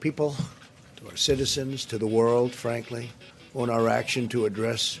people, to our citizens, to the world, frankly, on our action to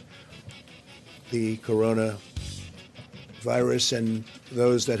address the coronavirus and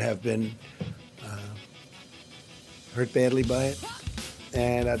those that have been hurt badly by it.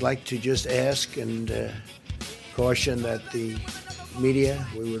 And I'd like to just ask and caution that the media,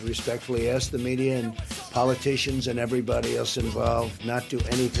 we would respectfully ask the media and politicians and everybody else involved not do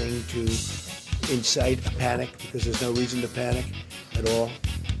anything to incite a panic, because there's no reason to panic at all.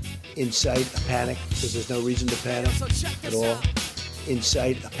 Incite a panic because there's no reason to panic at all.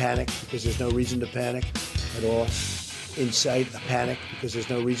 Incite a panic because there's no reason to panic at all. Incite a panic because there's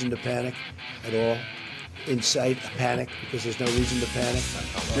no reason to panic at all. Incite a panic because there's no reason to panic.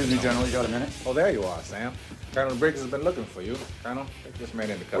 Excuse me, General, you got a minute? Oh, there you are, Sam. Colonel Briggs has been looking for you. Colonel, take this man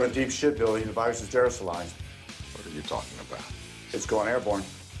into We're in custody. deep shit, Billy. The virus is aerosolized. What are you talking about? It's going airborne.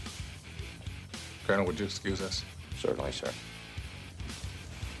 Colonel, would you excuse us? Certainly, sir.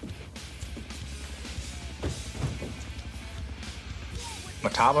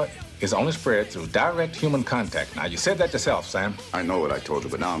 Mataba is only spread through direct human contact. Now, you said that yourself, Sam. I know what I told you,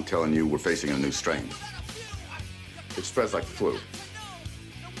 but now I'm telling you we're facing a new strain. It spreads like the flu.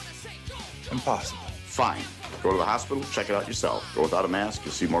 Impossible. Fine. Go to the hospital, check it out yourself. Go without a mask,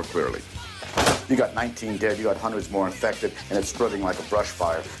 you'll see more clearly. You got 19 dead, you got hundreds more infected, and it's spreading like a brush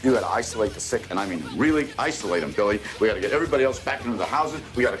fire. You gotta isolate the sick, and I mean really isolate them, Billy. We gotta get everybody else back into the houses.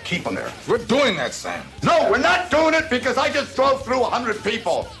 We gotta keep them there. We're doing that, Sam. No, we're not doing it because I just drove through 100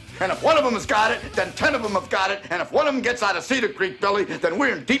 people. And if one of them has got it, then 10 of them have got it. And if one of them gets out of Cedar Creek, Billy, then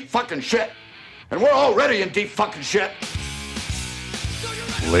we're in deep fucking shit. And we're already in deep fucking shit.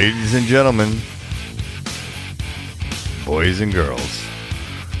 Ladies and gentlemen, boys and girls,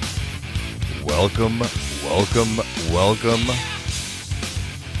 welcome.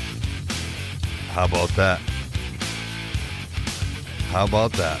 How about that?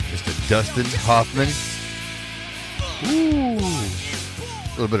 Mr. Dustin Hoffman. Ooh.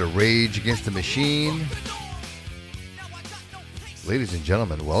 A little bit of Rage Against the Machine. Ladies and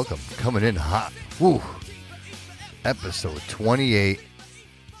gentlemen, welcome. Coming in hot. Woo. Episode 28.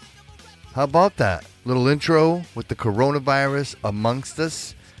 How about that? Little intro with the coronavirus amongst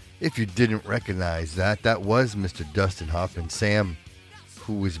us. If you didn't recognize that, that was Mr. Dustin Hoffman, Sam,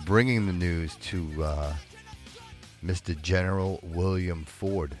 who was bringing the news to Mr. General William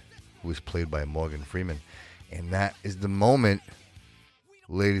Ford, who was played by Morgan Freeman. And that is the moment,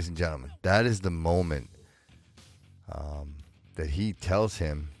 ladies and gentlemen, that is the moment that he tells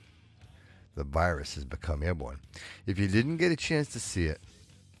him the virus has become airborne. If you didn't get a chance to see it,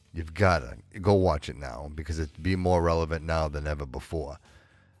 you've got to go watch it now, because it'd be more relevant now than ever before.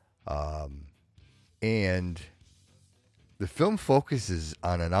 And the film focuses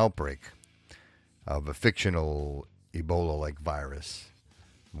on an outbreak of a fictional Ebola-like virus,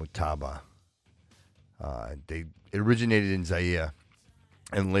 Mutaba. It originated in Zaire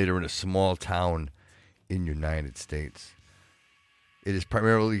and later in a small town in the United States. It is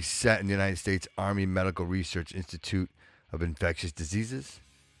primarily set in the United States Army Medical Research Institute of Infectious Diseases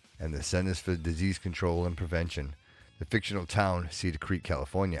and the Centers for Disease Control and Prevention. The fictional town, Cedar Creek,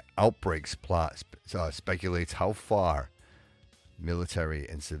 California, outbreaks plot speculates how far military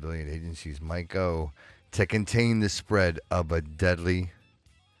and civilian agencies might go to contain the spread of a deadly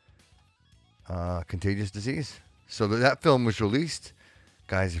contagious disease. So that film was released,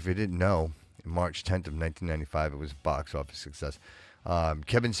 guys, if you didn't know, March 10th of 1995. It was a box office success.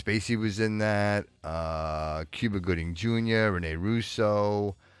 Kevin Spacey was in that, Cuba Gooding Jr., Rene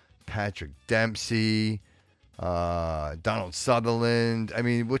Russo, Patrick Dempsey, Donald Sutherland. I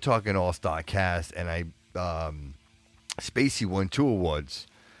mean, we're talking all-star cast, and Spacey won 2 awards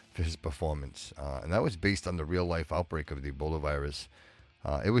for his performance, and that was based on the real-life outbreak of the Ebola virus.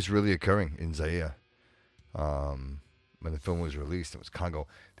 It was really occurring in Zaire when the film was released. It was Congo.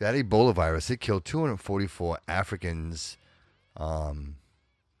 That Ebola virus, it killed 244 Africans. Damn,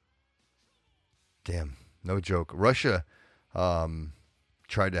 no joke. Russia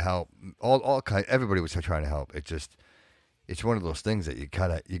tried to help. Everybody was trying to help. It's one of those things that you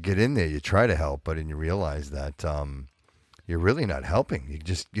get in there, you try to help, but then you realize that you're really not helping. You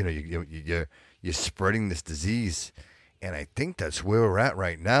just you're spreading this disease, and I think that's where we're at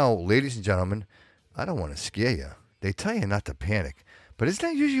right now, ladies and gentlemen. I don't want to scare you. They tell you not to panic, but isn't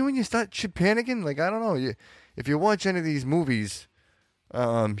that usually when you start panicking? Like, I don't know. If you watch any of these movies,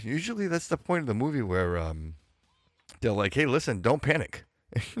 usually that's the point of the movie where they're like, "Hey, listen, don't panic."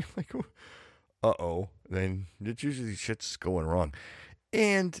 You're like, uh-oh. Then it's usually shit's going wrong.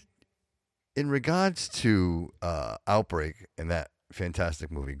 And in regards to Outbreak and that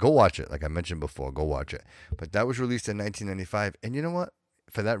fantastic movie, go watch it. Like I mentioned before, go watch it. But that was released in 1995, and you know what?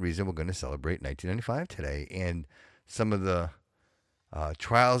 for that reason, we're going to celebrate 1995 today and some of the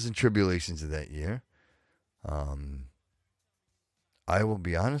trials and tribulations of that year. I will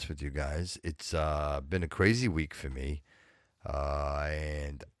be honest with you guys. It's been a crazy week for me,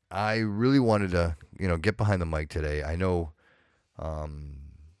 and I really wanted to, get behind the mic today. I know,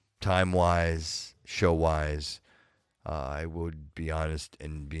 time-wise, show-wise, I would be honest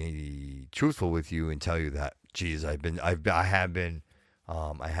and be truthful with you and tell you that, geez, I have been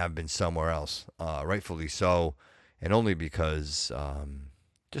somewhere else, rightfully so, and only because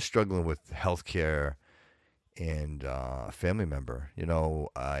just struggling with healthcare and a family member.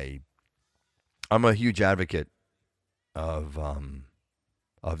 I'm a huge advocate of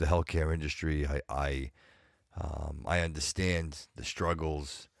the healthcare industry. I understand the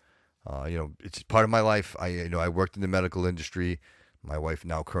struggles. It's part of my life. I worked in the medical industry. My wife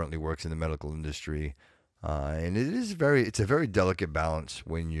now currently works in the medical industry. And it's a very delicate balance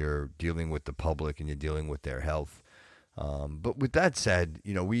when you're dealing with the public and you're dealing with their health. But with that said,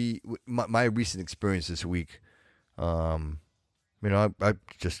 my recent experience this week, I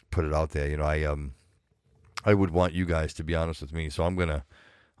just put it out there. I would want you guys to be honest with me, so I'm gonna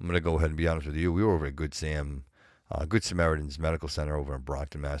go ahead and be honest with you. We were over at Good Samaritans Medical Center over in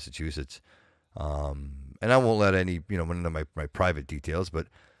Brockton, Massachusetts, and I won't let any into my private details, but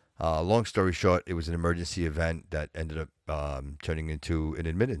long story short, it was an emergency event that ended up turning into an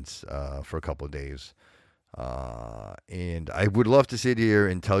admittance for a couple of days. And I would love to sit here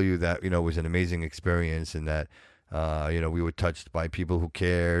and tell you that, it was an amazing experience and that, we were touched by people who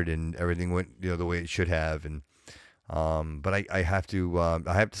cared and everything went, the way it should have. And, but I have to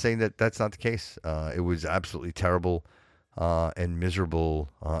say that that's not the case. It was absolutely terrible, and miserable,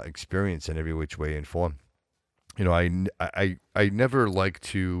 experience in every which way and form. I never like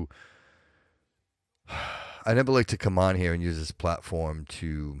to come on here and use this platform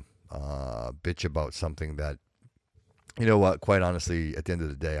to bitch about something that, quite honestly, at the end of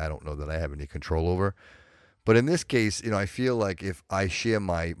the day, I don't know that I have any control over. But in this case, I feel like if I share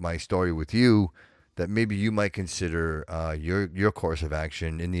my story with you, that maybe you might consider your course of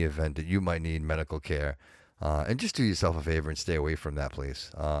action in the event that you might need medical care, and just do yourself a favor and stay away from that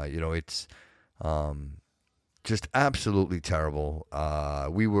place. It's just absolutely terrible.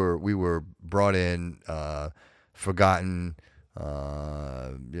 We were brought in, forgotten,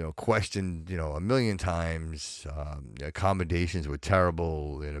 questioned, a million times. Accommodations were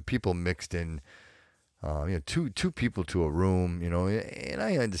terrible. People mixed in, two people to a room. And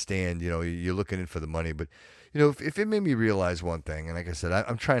I understand. You're looking in for the money, but if it made me realize one thing, and like I said,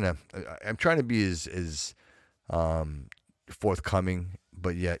 I'm trying to be as forthcoming,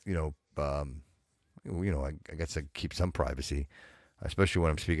 but yet I guess I keep some privacy, especially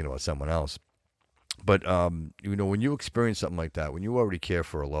when I'm speaking about someone else. But, when you experience something like that, when you already care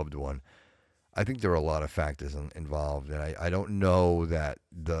for a loved one, I think there are a lot of factors involved. And I don't know that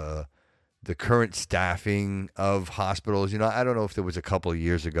the current staffing of hospitals, I don't know if there was a couple of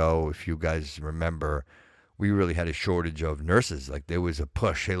years ago, if you guys remember, we really had a shortage of nurses. Like there was a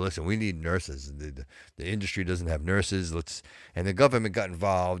push. Hey, listen, we need nurses. The industry doesn't have nurses. And the government got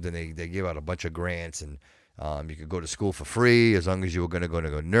involved and they gave out a bunch of grants and you could go to school for free as long as you were going to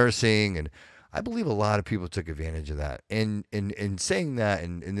go nursing. And I believe a lot of people took advantage of that. And in saying that,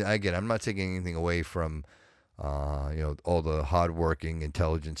 and again, I'm not taking anything away from all the hardworking,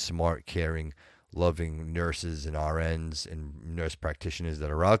 intelligent, smart, caring, loving nurses and RNs and nurse practitioners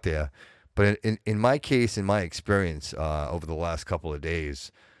that are out there. But in my case, in my experience over the last couple of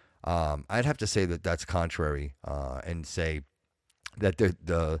days, I'd have to say that that's contrary, and say that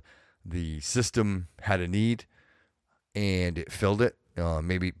the system had a need and it filled it.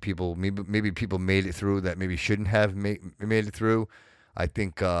 Maybe people made it through that maybe shouldn't have made it through. I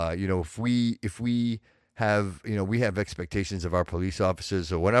think if we have we have expectations of our police officers.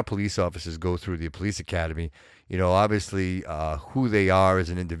 So when our police officers go through the police academy, obviously who they are as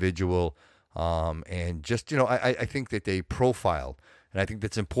an individual, and just I think that they profile, and I think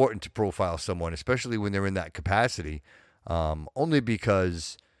that's important to profile someone, especially when they're in that capacity, only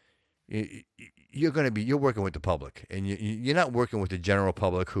because you're working with the public, and you're not working with the general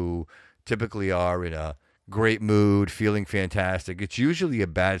public who typically are in a great mood, feeling fantastic. It's usually a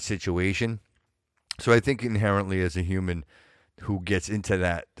bad situation. So I think inherently as a human who gets into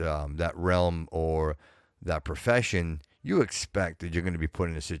that realm or that profession, you expect that you're going to be put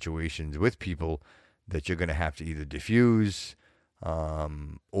into situations with people that you're going to have to either diffuse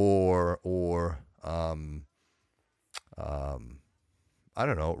or I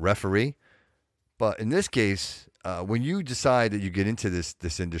don't know, referee. But in this case, when you decide that you get into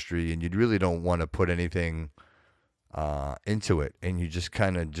this industry and you really don't want to put anything into it, and you just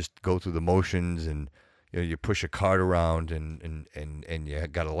kind of just go through the motions, and you push a cart around, and you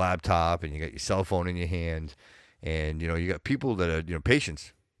got a laptop, and you got your cell phone in your hand, and you got people that are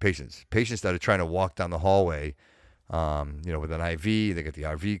patients that are trying to walk down the hallway, with an IV. They got the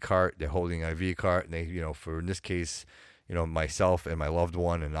RV cart, they're holding an IV cart, and they for in this case, myself and my loved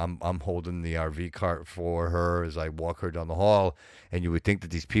one, and I'm holding the RV cart for her as I walk her down the hall. And you would think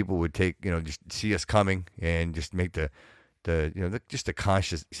that these people would take, just see us coming and just make just a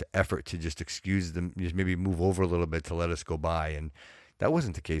conscious effort to just excuse them, just maybe move over a little bit to let us go by. And that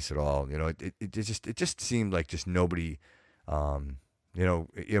wasn't the case at all. It just seemed like just nobody,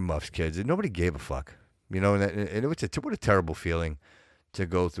 earmuffs, kids, and nobody gave a fuck. And it was what a terrible feeling to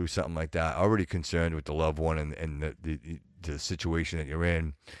go through something like that, already concerned with the loved one and the situation that you're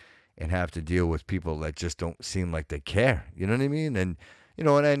in, and have to deal with people that just don't seem like they care. You know what I mean? And, and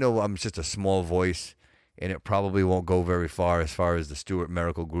I know I'm just a small voice, and it probably won't go very far as the Stewart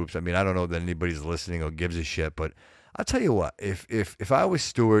medical groups. I mean, I don't know that anybody's listening or gives a shit, but I'll tell you what, if I was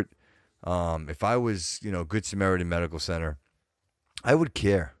Stewart, if I was, Good Samaritan Medical Center, I would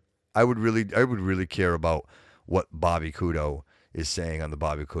care. I would really care about what Bobby Kudo is saying on the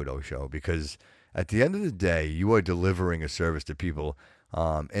Bobby Kudo Show, because at the end of the day, you are delivering a service to people.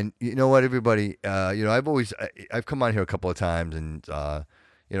 And you know what, everybody, I've come on here a couple of times, and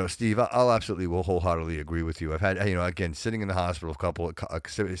Steve, I'll absolutely will wholeheartedly agree with you. I've had, again, sitting in the hospital for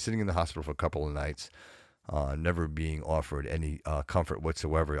a couple of nights, never being offered any comfort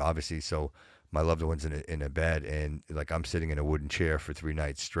whatsoever, obviously. So my loved one's in a bed, and like I'm sitting in a wooden chair for 3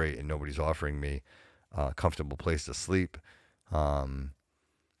 nights straight, and nobody's offering me a comfortable place to sleep.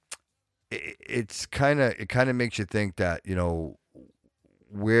 It kind of makes you think that,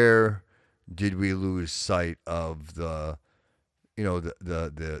 where did we lose sight of the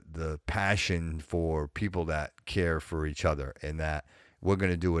passion for people that care for each other, and that we're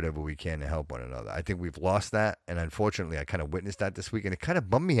going to do whatever we can to help one another. I think we've lost that, and unfortunately I kind of witnessed that this week, and it kind of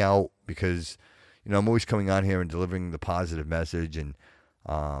bummed me out, because I'm always coming on here and delivering the positive message, and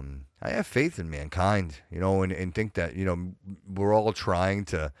I have faith in mankind, and think that we're all trying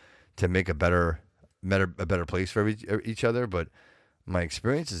to make a better place for each other. But my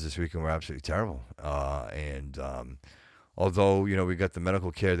experiences this weekend were absolutely terrible. And although we got the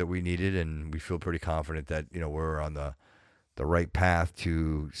medical care that we needed, and we feel pretty confident that we're on the right path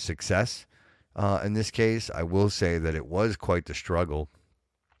to success. In this case, I will say that it was quite the struggle,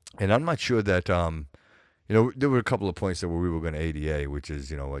 and I'm not sure that there were a couple of points where we were going to ADA, which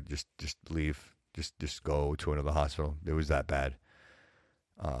is, just leave, just go to another hospital. It was that bad.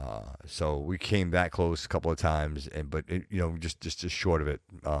 So we came that close a couple of times, but just short of it.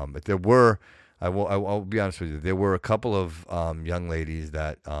 But there were, I'll be honest with you, there were a couple of young ladies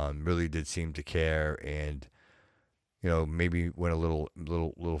that really did seem to care, and maybe went a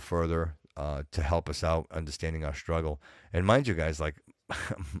little further to help us out, understanding our struggle. And mind you, guys, like,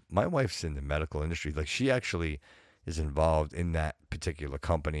 my wife's in the medical industry. Like, she actually is involved in that particular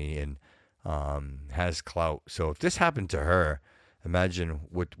company, and has clout. So if this happened to her, imagine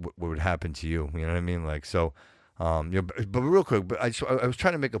what would happen to you. You know what I mean? Like, so, but real quick, but I was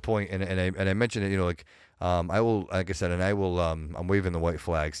trying to make a point, and I mentioned it. I will, like I said, and I will. I'm waving the white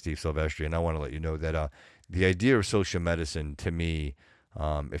flag, Steve Silvestri, and I want to let you know that the idea of social medicine, to me,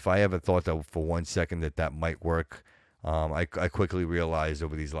 if I ever thought that for 1 second that might work, I quickly realized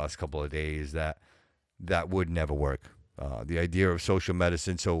over these last couple of days that would never work. The idea of social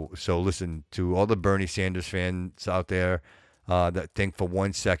medicine. So listen to all the Bernie Sanders fans out there that think for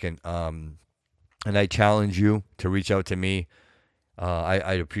 1 second, and I challenge you to reach out to me.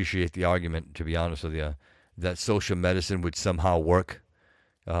 I appreciate the argument, to be honest with you, that social medicine would somehow work.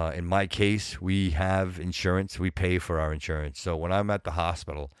 In my case, we have insurance. We pay for our insurance. So when I'm at the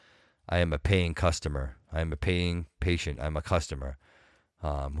hospital, I am a paying customer. I am a paying patient. I'm a customer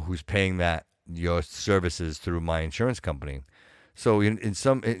who's paying your services through my insurance company. So in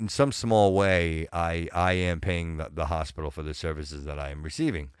some small way, I am paying the hospital for the services that I am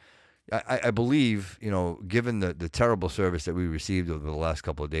receiving. I believe, given the terrible service that we received over the last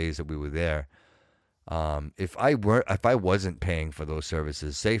couple of days that we were there, if I wasn't paying for those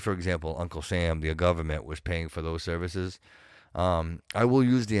services, say for example, Uncle Sam, the government, was paying for those services, I will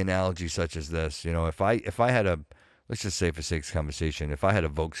use the analogy such as this. If I had let's just say for sake's conversation, if I had a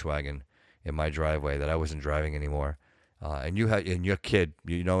Volkswagen in my driveway that I wasn't driving anymore, and your kid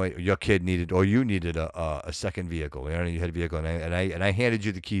needed, or you needed a second vehicle, you had a vehicle, and I handed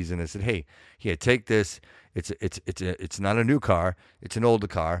you the keys, and I said, hey, here, take this. It's not a new car, it's an older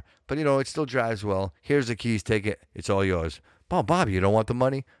car, but it still drives well. Here's the keys, take it, it's all yours. Oh, Bobby, you don't want the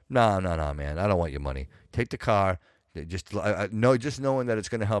money? No, man, I don't want your money. Take the car, Just just knowing that it's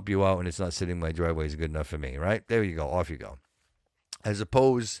going to help you out and it's not sitting in my driveway is good enough for me, right? There you go. Off you go. As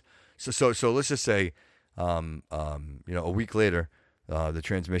opposed, so let's just say, a week later, the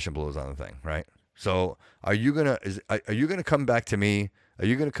transmission blows on the thing, right? So are you gonna come back to me? Are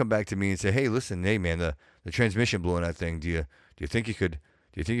you gonna come back to me and say, hey, listen, hey man, the transmission blew on that thing. Do you think you could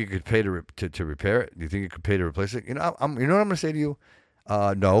pay to repair it? Do you think you could pay to replace it? You know what I'm gonna say to you?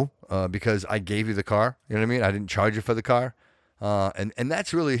 No, because I gave you the car. You know what I mean? I didn't charge you for the car. And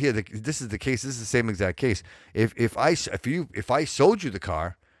that's really here. This is the case. This is the same exact case. If I sold you the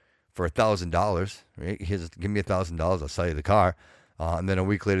car for $1,000, right? Give me $1,000. I'll sell you the car. And then a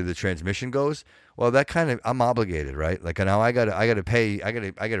week later the transmission goes. Well, that kind of I'm obligated, right? Like now I gotta pay. I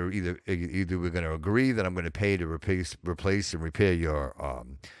gotta either we're gonna agree that I'm gonna pay to replace and repair your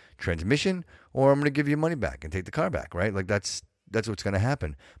transmission, or I'm gonna give you money back and take the car back, right? Like that's what's gonna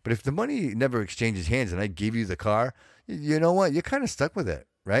happen. But if the money never exchanges hands and I give you the car, you know what? You're kind of stuck with it,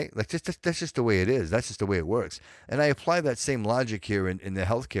 right? Like that's just the way it is. That's just the way it works. And I apply that same logic here in the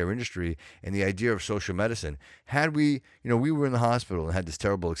healthcare industry and the idea of social medicine. Had we were in the hospital and had this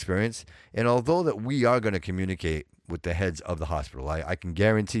terrible experience, and although that we are going to communicate with the heads of the hospital, I can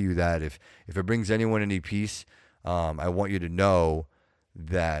guarantee you that if it brings anyone any peace, I want you to know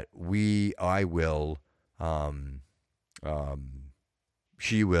that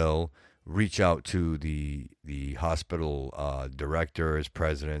she will reach out to the hospital directors,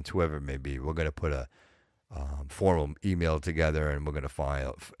 presidents, whoever it may be. We're going to put a formal email together, and we're going to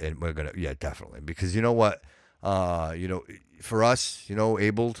file. And we're going to, definitely, because you know what, for us,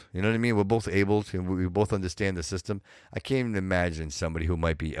 abled, you know what I mean. We're both abled, and we both understand the system. I can't even imagine somebody who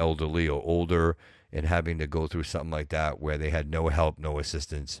might be elderly or older and having to go through something like that, where they had no help, no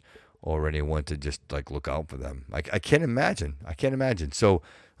assistance, or anyone to just like look out for them. I can't imagine. So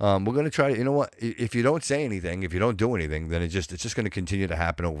we're going to try to, if you don't say anything, if you don't do anything, then it's just going to continue to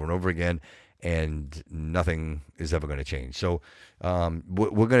happen over and over again, and nothing is ever going to change. So we're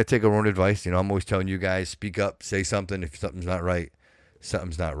going to take our own advice. I'm always telling you guys, speak up, say something. If something's not right,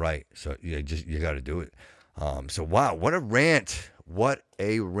 something's not right. So you got to do it. So wow, what a rant. What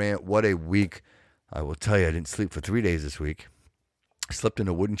a week. I will tell you, I didn't sleep for 3 days this week. Slept in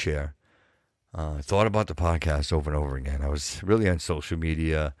a wooden chair. Thought about the podcast over and over again. I was really on social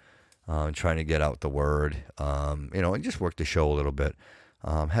media, trying to get out the word, and just worked the show a little bit.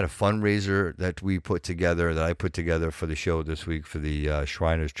 Had a fundraiser that I put together for the show this week for the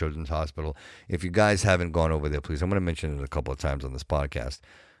Shriners Children's Hospital. If you guys haven't gone over there, please, I'm going to mention it a couple of times on this podcast.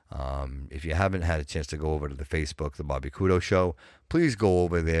 If you haven't had a chance to go over to the Facebook, The Bobby Kudo Show, please go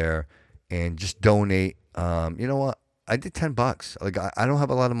over there and just donate. You know what? I did $10. Like I don't have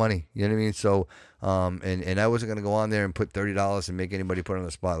a lot of money. You know what I mean? So, and I wasn't gonna go on there and put $30 and make anybody put on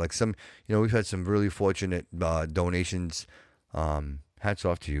the spot. Like we've had some really fortunate donations. Hats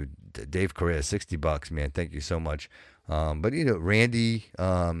off to you, Dave Correa, $60, man. Thank you so much. But Randy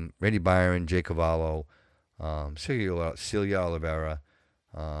Byron, Jay Cavallo, Celia Oliveira.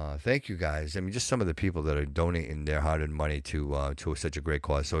 Thank you guys. I mean, just some of the people that are donating their hard-earned money to such a great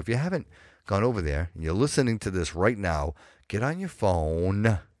cause. So if you haven't gone over there and you're listening to this right now, get on your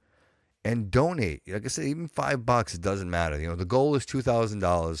phone and donate. Like I said, even $5, it doesn't matter. The goal is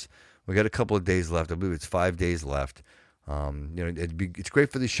 $2,000. We got a couple of days left. I believe it's 5 days left. It's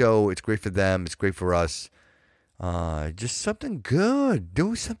great for the show. It's great for them. It's great for us. Just something good.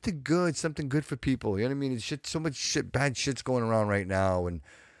 Do something good. Something good for people. You know what I mean? It's so much bad shit's going around right now, and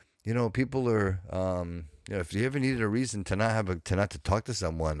people are. If you ever needed a reason to not to talk to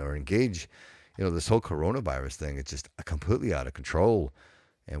someone or engage, this whole coronavirus thing, it's just completely out of control.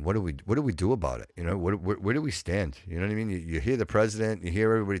 And what do we do about it? Where do we stand? You know what I mean? You hear the president, you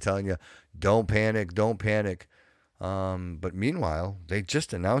hear everybody telling you, don't panic. But meanwhile, they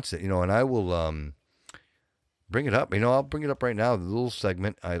just announced it, and I will bring it up. I'll bring it up right now. The little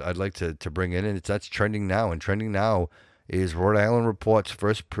segment I'd like to bring in, and that's trending now. And trending now is Rhode Island reports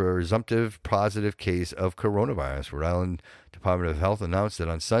first presumptive positive case of coronavirus. Rhode Island Department of Health announced that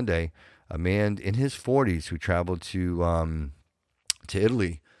on Sunday, a man in his 40s who traveled to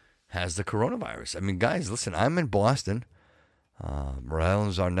Italy has the coronavirus. I mean, guys, listen, I'm in Boston. Rhode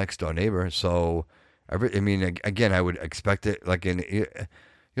Island's our next door neighbor, so again, I would expect it. Like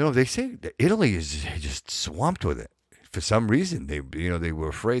they say that Italy is just swamped with it for some reason. They were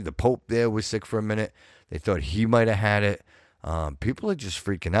afraid the Pope there was sick for a minute. They thought he might have had it. People are just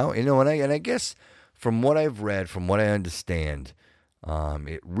freaking out, and I guess from what I've read, from what I understand,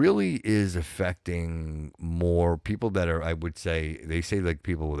 it really is affecting more people that are, I would say, they say like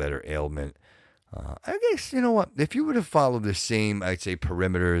people that are ailment. I guess, if you were to follow the same, I'd say,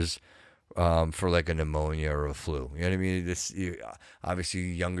 perimeters, for like a pneumonia or a flu. You know what I mean? Obviously,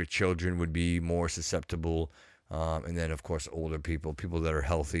 younger children would be more susceptible. And then, of course, older people that are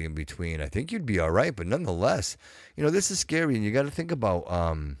healthy in between. I think you'd be all right. But nonetheless, this is scary. And you got to think about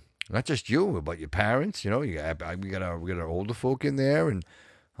not just you, but your parents. We got our older folk in there and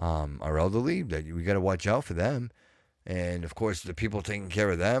our elderly. That we got to watch out for them. And, of course, the people taking care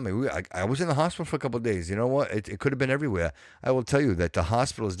of them. I was in the hospital for a couple of days. You know what? It could have been everywhere. I will tell you that the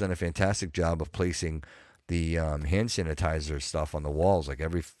hospital has done a fantastic job of placing the hand sanitizer stuff on the walls. Like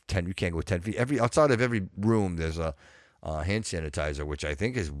every 10, you can't go 10 feet. Outside of every room, there's a hand sanitizer, which I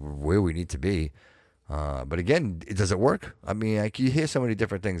think is where we need to be. But, again, does it work? I mean, you hear so many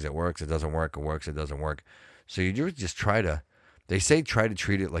different things. It works, it doesn't work, it works, it doesn't work. So you just try to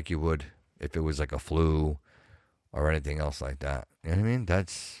treat it like you would if it was like a flu or anything else like that. You know what I mean?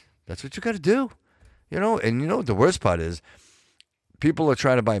 That's what you got to do. And what the worst part is? People are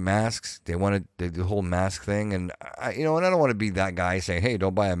trying to buy masks. They want the whole mask thing. And I don't want to be that guy saying, hey,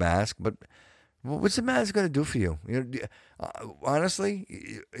 don't buy a mask. But what's the mask going to do for you?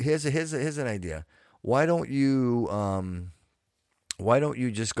 Honestly, here's an idea. Why don't you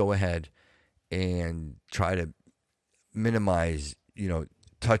just go ahead and try to minimize,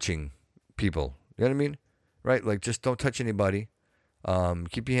 touching people? You know what I mean? Right? Like, just don't touch anybody.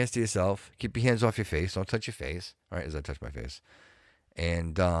 Keep your hands to yourself. Keep your hands off your face. Don't touch your face. All right, as I touch my face.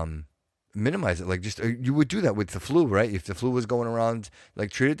 And minimize it. Like, just you would do that with the flu, right? If the flu was going around, like,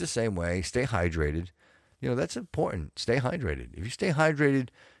 treat it the same way. Stay hydrated. That's important. Stay hydrated. If you stay hydrated,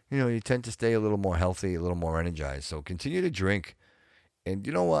 you tend to stay a little more healthy, a little more energized. So continue to drink. And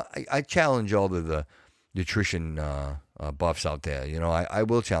you know what? I challenge all of the nutrition buffs out there. I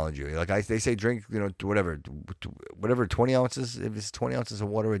will challenge you. Like they say, drink, whatever 20 ounces. If it's 20 ounces of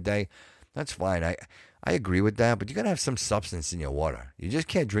water a day, that's fine. I agree with that, but you got to have some substance in your water. You just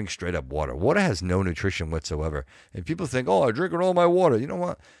can't drink straight up water. Water has no nutrition whatsoever. And people think, oh, I'm drinking all my water. You know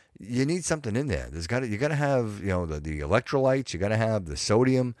what? You need something in there. You got to have, the electrolytes. You got to have the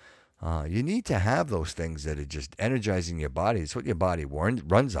sodium. You need to have those things that are just energizing your body. It's what your body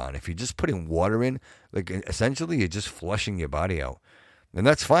runs on. If you're just putting water in, like essentially you're just flushing your body out. And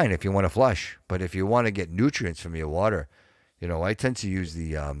that's fine if you want to flush. But if you want to get nutrients from your water, I tend to use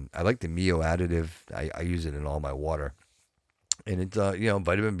I like the Mio additive. I use it in all my water. And it's,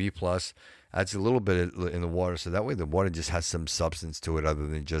 vitamin B plus adds a little bit in the water. So that way the water just has some substance to it other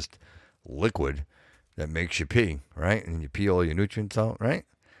than just liquid that makes you pee, right? And you pee all your nutrients out, right?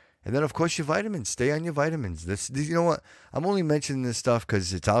 And then, of course, your vitamins. Stay on your vitamins. This, you know what? I'm only mentioning this stuff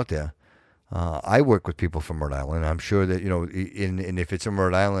because it's out there. I work with people from Rhode Island. I'm sure that, and if it's in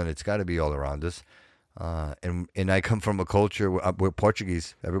Rhode Island, it's got to be all around us. And I come from a culture where we're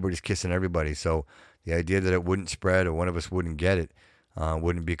Portuguese. Everybody's kissing everybody. So the idea that it wouldn't spread or one of us wouldn't get it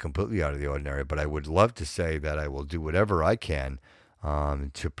wouldn't be completely out of the ordinary. But I would love to say that I will do whatever I can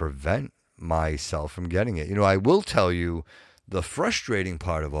to prevent myself from getting it. I will tell you the frustrating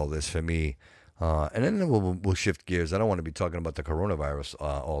part of all this for me, and then we'll shift gears. I don't want to be talking about the coronavirus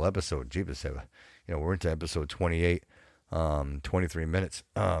all episode. Jeebus, we're into episode 28. 23 minutes.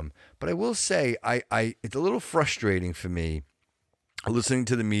 But I will say, it's a little frustrating for me listening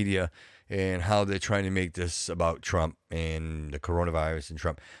to the media and how they're trying to make this about Trump and the coronavirus and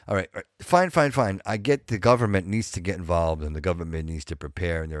Trump. All right, fine. I get the government needs to get involved and the government needs to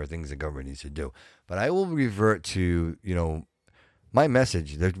prepare and there are things the government needs to do. But I will revert to, my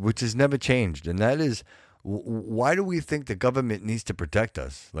message, which has never changed, and that is, why do we think the government needs to protect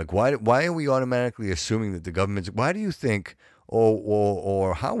us? Like, why are we automatically assuming that the government's? Why do you think,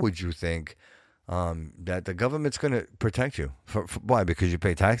 or how would you think that the government's going to protect you? Why? Because you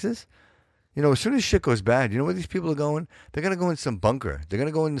pay taxes? As soon as shit goes bad, where these people are going? They're going to go in some bunker. They're going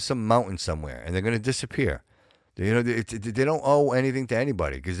to go into some mountain somewhere, and they're going to disappear. They don't owe anything to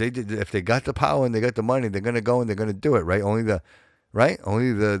anybody because if they got the power and they got the money, they're going to go and they're going to do it. Right?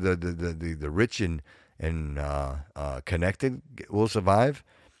 Only the rich and connected will survive.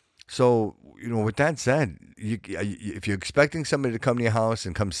 So, with that said, if you're expecting somebody to come to your house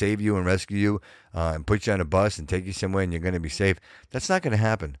and come save you and rescue you and put you on a bus and take you somewhere and you're going to be safe, that's not going to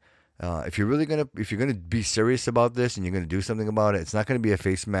happen. If you're going to be serious about this and you're going to do something about it, it's not going to be a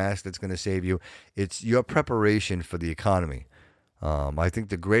face mask that's going to save you. It's your preparation for the economy. I think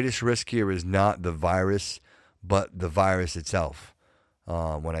the greatest risk here is not the virus, but the virus itself.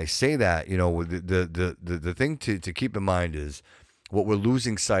 When I say that, the thing to keep in mind is what we're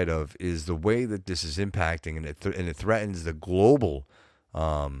losing sight of is the way that this is impacting and it threatens the global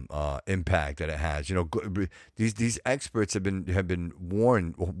impact that it has. These experts have been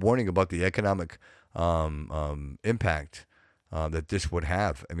warning about the economic impact that this would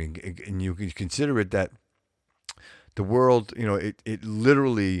have. I mean, and you can consider it that the world, it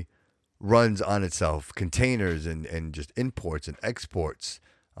literally runs on itself, containers and just imports and exports,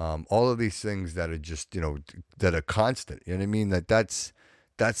 all of these things that are just, that are constant. You know what I mean? That's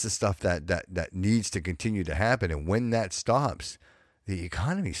the stuff that needs to continue to happen. And when that stops, the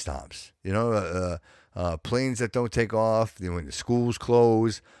economy stops. Planes that don't take off, when the schools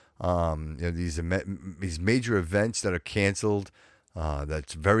close, these major events that are canceled,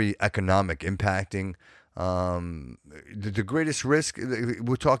 that's very economic impacting. The greatest risk,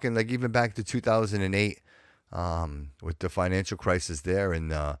 we're talking like even back to 2008, with the financial crisis there,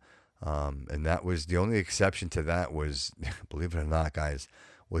 and that was the only exception to that was, believe it or not, guys,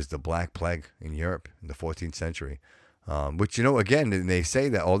 was the Black Plague in Europe in the 14th century. Which, again, they say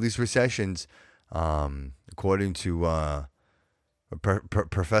that all these recessions, according to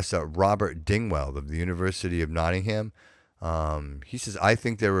Professor Robert Dingwell of the University of Nottingham, he says, I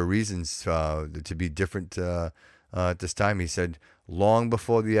think there were reasons to be different at this time. He said, long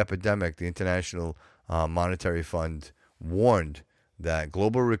before the epidemic, the International Monetary Fund warned that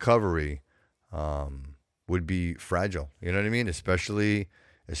global recovery would be fragile. You know what I mean? Especially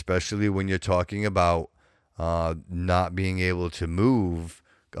when you're talking about not being able to move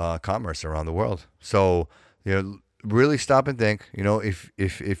commerce around the world. So, really stop and think. If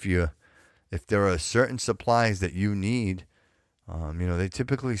there are certain supplies that you need, they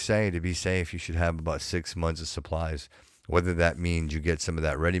typically say to be safe, you should have about 6 months of supplies. Whether that means you get some of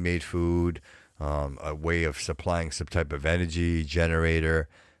that ready-made food, a way of supplying some type of energy generator,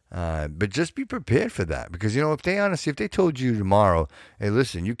 but just be prepared for that. Because if they told you tomorrow, hey,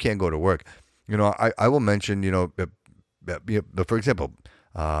 listen, you can't go to work. I will mention, for example,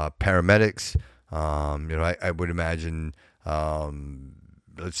 paramedics. I would imagine,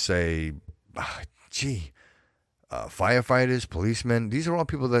 let's say, firefighters, policemen. These are all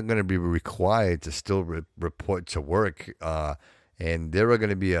people that are going to be required to still report to work, and there are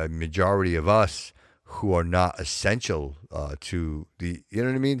going to be a majority of us who are not essential to the. You know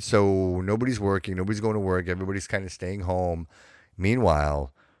what I mean? So nobody's working, nobody's going to work, everybody's kind of staying home.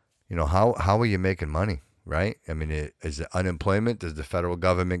 Meanwhile, how are you making money, right? I mean, is it unemployment? Does the federal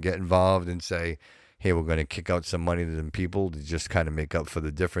government get involved and say, hey, we're going to kick out some money to them people to just kind of make up for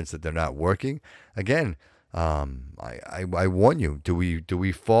the difference that they're not working? Again, I warn you, do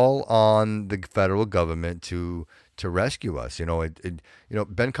we fall on the federal government to rescue us?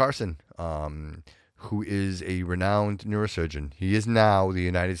 Ben Carson, who is a renowned neurosurgeon, he is now the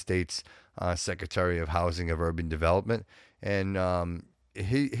United States Secretary of Housing and Urban Development, and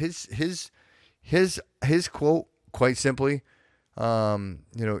his quote, quite simply,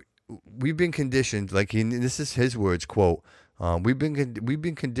 we've been conditioned, this is his words, quote, we've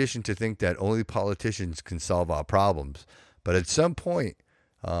been conditioned to think that only politicians can solve our problems, but at some point,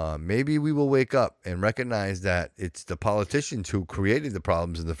 maybe we will wake up and recognize that it's the politicians who created the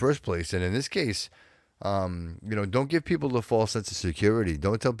problems in the first place. And in this case, don't give people a false sense of security.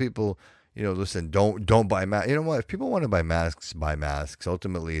 Don't tell people, listen, don't buy masks. You know what? If people want to buy masks, buy masks.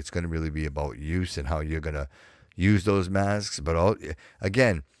 Ultimately, it's going to really be about use and how you're going to use those masks. But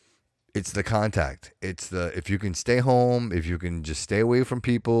again, it's the contact. If you can stay home, if you can just stay away from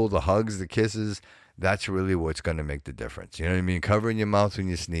people, the hugs, the kisses, that's really what's going to make the difference. You know what I mean? Covering your mouth when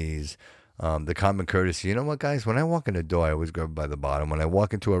you sneeze, the common courtesy. You know what, guys? When I walk in the door, I always grab by the bottom. When I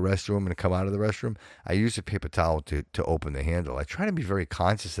walk into a restroom and come out of the restroom, I use a paper towel to open the handle. I try to be very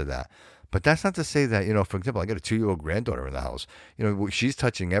conscious of that. But that's not to say that, for example, I got a 2-year-old granddaughter in the house. She's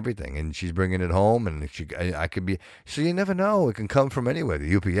touching everything and she's bringing it home, and I could be. So you never know. It can come from anywhere.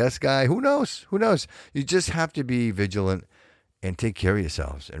 The UPS guy, who knows? You just have to be vigilant and take care of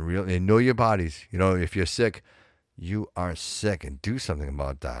yourselves and know your bodies. If you're sick, you are sick, and do something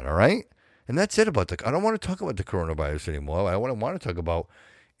about that. All right. And that's it about I don't want to talk about the coronavirus anymore. What I want to talk about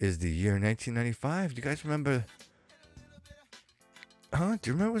is the year 1995. Do you guys remember? Do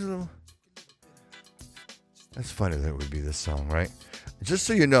you remember it was a little? That's funny that it would be this song, right? Just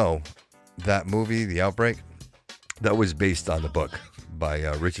so you know, that movie, The Outbreak, that was based on the book by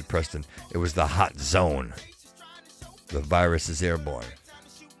Richard Preston. It was The Hot Zone. The virus is airborne.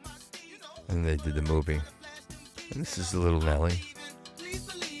 And they did the movie. And this is a little Nelly.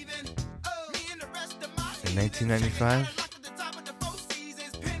 In 1995?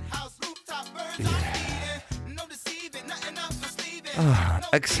 Yeah.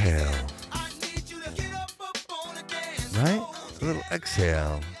 Exhale. Right? A little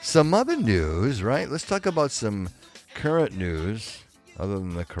exhale. Some other news, right? Let's talk about some current news other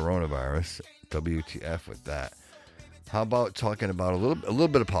than the coronavirus. WTF with that. How about talking about a little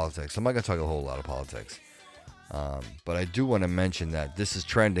bit of politics? I'm not going to talk a whole lot of politics. But I do want to mention that this is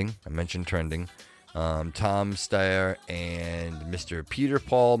trending. I mentioned trending. Tom Steyer and Mr. Peter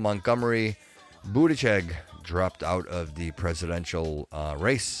Paul Montgomery Buttigieg dropped out of the presidential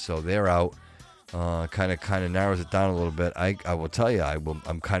race, so they're out. Kind of narrows it down a little bit. I will tell you,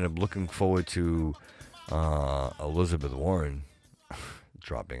 I'm kind of looking forward to Elizabeth Warren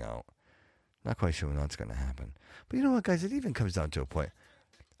dropping out. Not quite sure when that's going to happen. But you know what, guys? It even comes down to a point.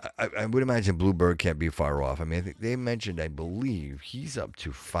 I would imagine Bloomberg can't be far off. I mean, I think they mentioned, I believe, he's up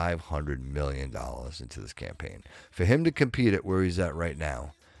to $500 million into this campaign. For him to compete at where he's at right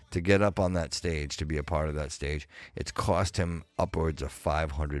now, to get up on that stage, to be a part of that stage, it's cost him upwards of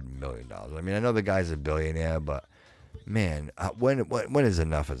 $500 million. I mean, I know the guy's a billionaire, but man, when is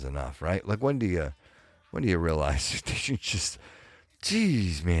enough, right? Like, when do you realize that you just,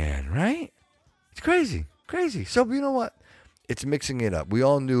 geez, man, right? It's crazy. So, you know what? It's mixing it up. We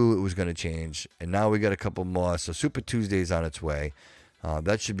all knew it was going to change, and now we got a couple more. So Super Tuesday's on its way.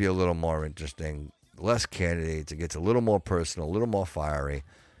 That should be a little more interesting. Less candidates. It gets a little more personal, a little more fiery.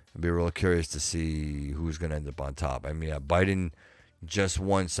 I'd be real curious to see who's going to end up on top. I mean, Biden just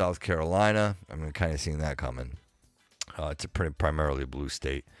won South Carolina. I'm kind of seeing that coming. It's a pretty primarily blue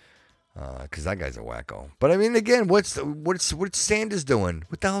state. Because that guy's a wacko. But I mean, again, what's Sanders doing?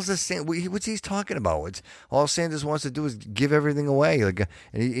 What the hell is this? What's he talking about? All Sanders wants to do is give everything away. Like,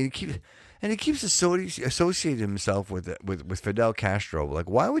 and he keeps associating himself with Fidel Castro. Like,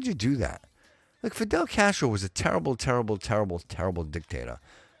 why would you do that? Like, Fidel Castro was a terrible, terrible, terrible, terrible dictator.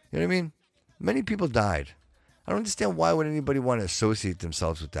 You know what I mean? Many people died. I don't understand why would anybody want to associate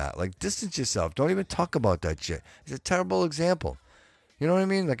themselves with that. Like, distance yourself. Don't even talk about that shit. It's a terrible example. You know what I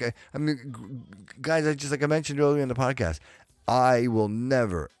mean? Like, I mean, guys, like I mentioned earlier in the podcast, I will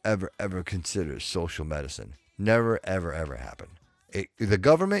never, ever, ever consider social medicine. Never, ever, ever happen. The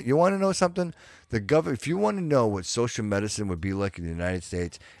government, you want to know something? If you want to know what social medicine would be like in the United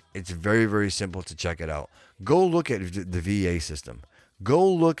States, it's very, very simple to check it out. Go look at the VA system. Go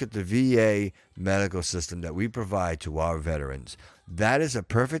look at the VA medical system that we provide to our veterans. That is a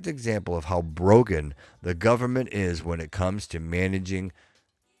perfect example of how broken the government is when it comes to managing,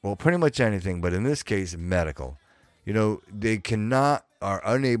 well, pretty much anything, but in this case, medical. You know, they are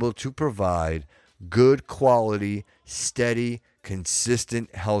unable to provide good quality, steady,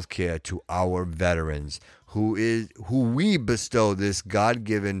 consistent health care to our veterans, who we bestow this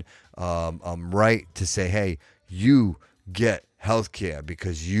God-given right to say, hey, you get health care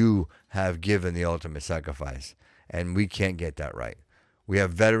because you have given the ultimate sacrifice. And we can't get that right. We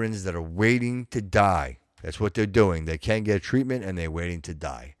have veterans that are waiting to die. That's what they're doing. They can't get treatment and they're waiting to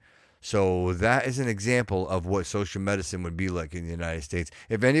die. So that is an example of what social medicine would be like in the United States.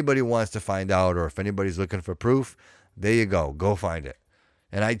 If anybody wants to find out, or if anybody's looking for proof, there you go. Go find it.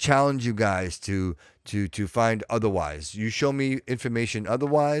 And I challenge you guys to find otherwise. You show me information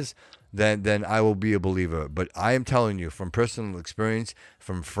otherwise, then I will be a believer. But I am telling you from personal experience,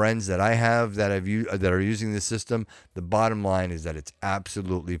 from friends that I have that are using this system, the bottom line is that it's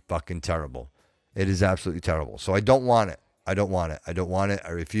absolutely fucking terrible. It is absolutely terrible. So I don't want it. I don't want it. I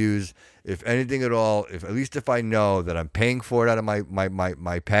refuse. If anything at all, at least if I know that I'm paying for it out of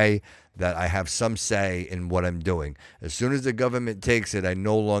my pay, that I have some say in what I'm doing. As soon as the government takes it, I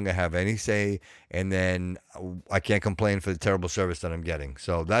no longer have any say, and then I can't complain for the terrible service that I'm getting.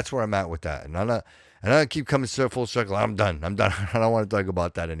 So that's where I'm at with that. And I keep coming full circle. I'm done. I don't want to talk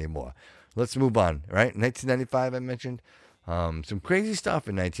about that anymore. Let's move on, right? 1995, I mentioned. Some crazy stuff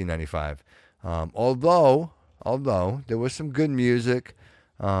in 1995. Although there was some good music,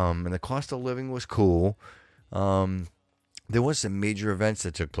 and the cost of living was cool. There was some major events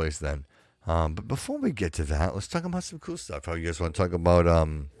that took place then. But before we get to that, let's talk about some cool stuff. How you guys want to talk about?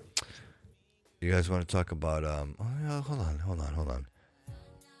 You guys want to talk about? Oh, yeah, hold on.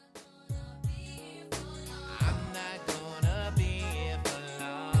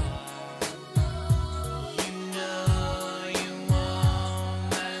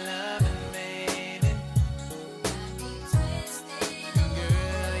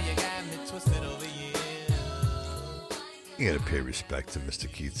 You gotta pay respect to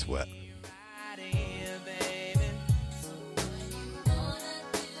Mr. Keith Sweat.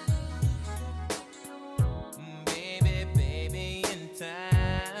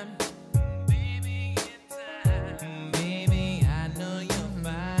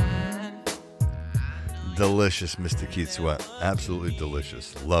 Delicious, Mr. Keith Sweat. Absolutely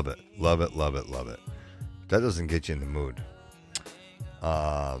delicious. Love it. Love it, love it, love it. That doesn't get you in the mood.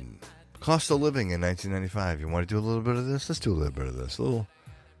 Cost of living in 1995. You want to do a little bit of this? Let's do a little bit of this. A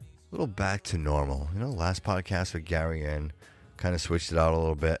little back to normal. You know, last podcast with Gary N kind of switched it out a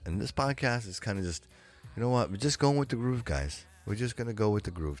little bit. And this podcast is kind of just You know what? We're just going with the groove, guys. We're just going to go with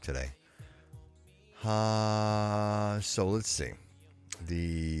the groove today. So let's see.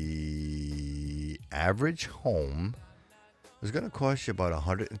 The average home is going to cost you about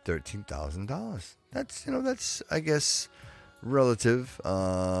 $113,000. That's I guess relative.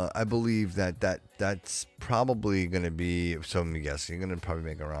 I believe that's probably going to be. So let me guess. You're going to probably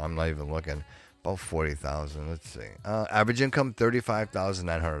make around. I'm not even looking. About $40,000. Let's see. Average income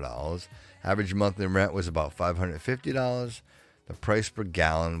 $35,900. Average monthly rent was about $550. The price per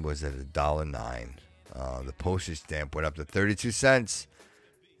gallon was at $1.09. The postage stamp went up to 32 cents.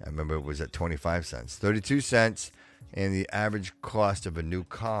 I remember it was at 25 cents. 32 cents. And the average cost of a new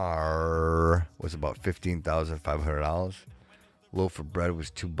car was about $15,500. Loaf of bread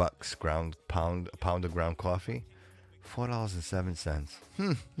was $2. A pound of ground coffee,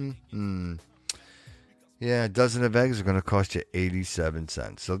 $4.07. Yeah, a dozen of eggs are going to cost you 87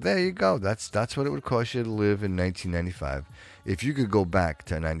 cents. So there you go. That's what it would cost you to live in 1995. If you could go back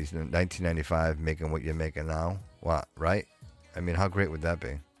to 1995 making what you're making now, what, right? I mean, how great would that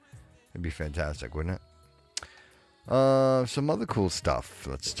be? It'd be fantastic, wouldn't it? Some other cool stuff.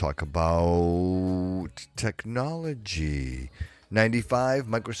 Let's talk about technology. 95,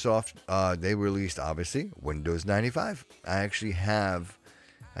 Microsoft, they released, obviously, Windows 95. I still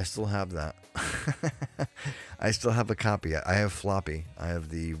have that. I still have a copy. I have floppy. I have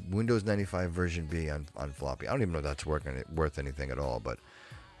the Windows 95 version B on floppy. I don't even know if that's worth anything at all, but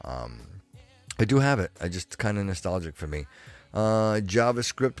I do have it. I just kind of nostalgic for me.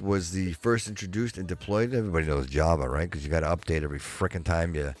 JavaScript was the first introduced and deployed. Everybody knows Java, right? Because you got to update every freaking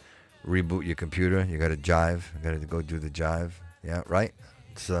time you reboot your computer. You got to jive. You got to go do the jive. Yeah, right?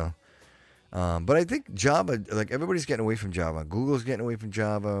 So... but I think Java, like everybody's getting away from Java. Google's getting away from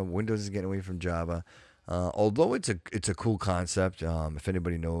Java. Windows is getting away from Java. Although it's a cool concept. If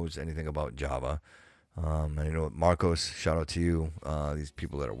anybody knows anything about Java, and you know Marcos, shout out to you. These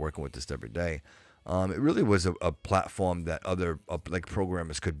people that are working with this every day. It really was a platform that other like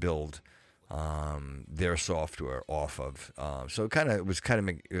programmers could build their software off of. So it was kind of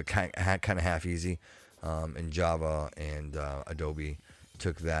half easy. And Java and Adobe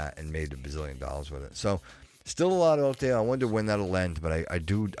took that and made $1 bazillion with it. So still a lot out there. I wonder when that'll end, but I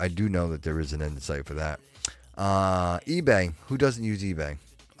do know that there is an end in sight for that. eBay. Who doesn't use eBay?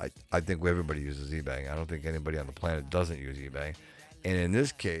 I think everybody uses eBay. I don't think anybody on the planet doesn't use eBay. And in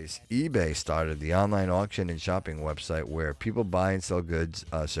this case, eBay started the online auction and shopping website where people buy and sell goods,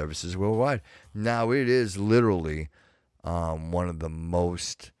 services worldwide. Now it is literally one of the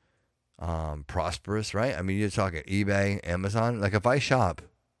most prosperous, right? I mean, you're talking eBay, Amazon. Like if I shop,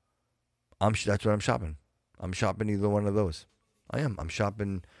 that's what I'm shopping. I'm shopping either one of those. I'm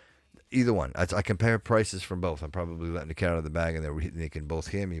shopping either one. I compare prices from both. I'm probably letting the cat out of the bag, and they can both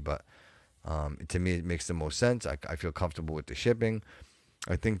hear me. But to me, it makes the most sense. I feel comfortable with the shipping.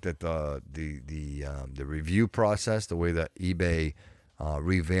 I think that the review process, the way that eBay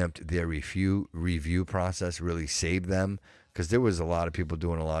revamped their review process, really saved them. Because there was a lot of people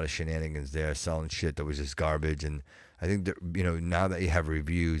doing a lot of shenanigans there, selling shit that was just garbage. And I think that, now that you have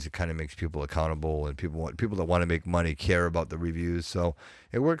reviews, it kind of makes people accountable, and people that want to make money care about the reviews. So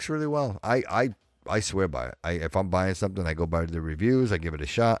it works really well. I swear by it. If I'm buying something, I go by the reviews, I give it a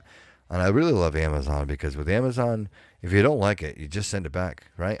shot. And I really love Amazon because with Amazon, if you don't like it, you just send it back,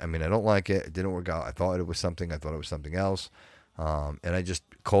 right? I mean, I don't like it. It didn't work out. I thought it was something. I thought it was something else. And I just,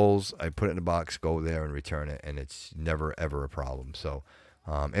 Kohl's, I put it in a box, go there and return it, and it's never, ever a problem. So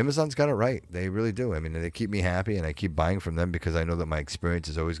Amazon's got it right. They really do. I mean, they keep me happy, and I keep buying from them because I know that my experience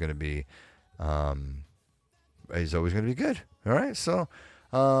is always going to be good. All right, so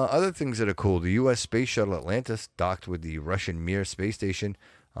other things that are cool. The U.S. Space Shuttle Atlantis docked with the Russian Mir space station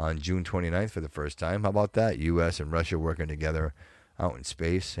on June 29th for the first time. How about that? U.S. and Russia working together out in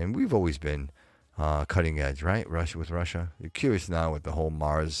space. And we've always been cutting edge, right? Russia. You're curious now with the whole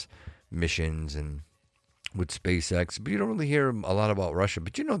Mars missions and with SpaceX, but you don't really hear a lot about Russia.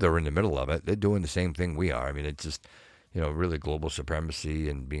 But they're in the middle of it. They're doing the same thing we are. I mean, it's just really global supremacy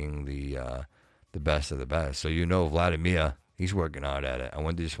and being the best of the best. So Vladimir, he's working hard at it. I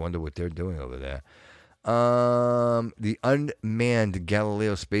wonder what they're doing over there. The unmanned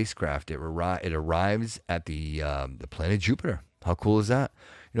Galileo spacecraft, it arrives at the planet Jupiter. How cool is that?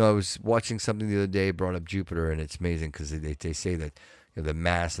 I was watching something the other day, brought up Jupiter, and it's amazing because they say that the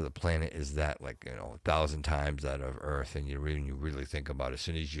mass of the planet is that 1,000 times that of Earth, and you really think about it, as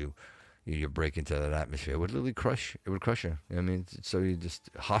soon as you break into that atmosphere, it would literally crush. It would crush you. I mean, so you just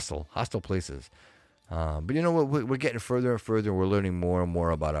hostile places. But we're getting further and further. We're learning more and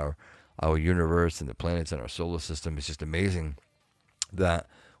more about our universe and the planets and our solar system. It's just amazing that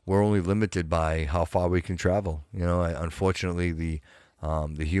we're only limited by how far we can travel. Unfortunately, the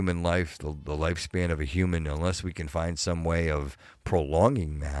human life, the lifespan of a human, unless we can find some way of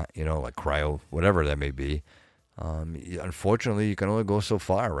prolonging that, like cryo, whatever that may be, unfortunately, you can only go so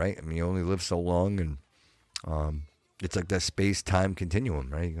far, right? I mean, you only live so long, and it's like that space-time continuum,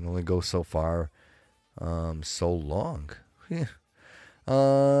 right? You can only go so far, so long. Yeah.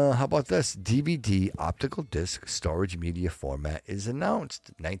 How about this? DVD optical disc storage media format is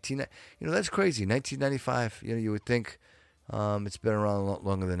announced. That's crazy. 1995. You would think it's been around a lot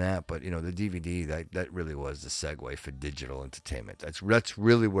longer than that, but the DVD that really was the segue for digital entertainment. That's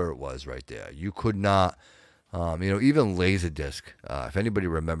really where it was right there. You could not, even Laserdisc. If anybody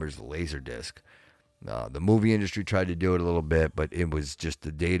remembers Laserdisc, the movie industry tried to do it a little bit, but it was just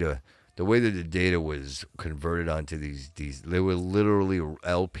the data. The way that the data was converted onto these they were literally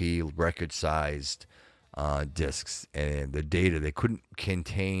LP record-sized discs, and the data, they couldn't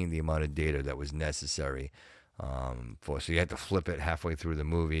contain the amount of data that was necessary so you had to flip it halfway through the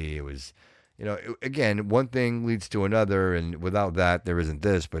movie. It was, again, one thing leads to another, and without that, there isn't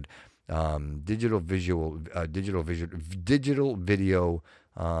this. But digital video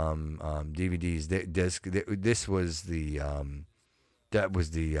DVDs, disc. This was that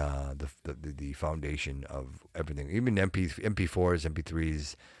was the foundation of everything. Even MP4s,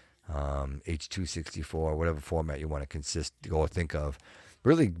 MP3s, H.264, whatever format you want to go or think of,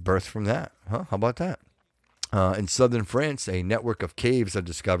 really birthed from that. How about that? In southern France, a network of caves are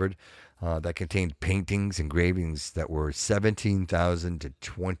discovered that contained paintings, engravings that were 17,000 to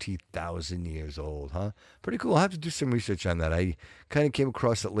 20,000 years old. Pretty cool. I'll have to do some research on that. I kind of came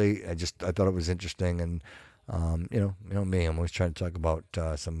across it late. I thought it was interesting, and me, I'm always trying to talk about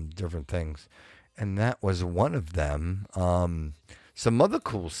some different things, and that was one of them. Some other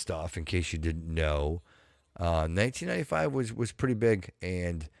cool stuff, in case you didn't know, 1995 was pretty big,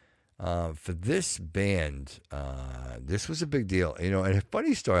 and for this band, this was a big deal. And a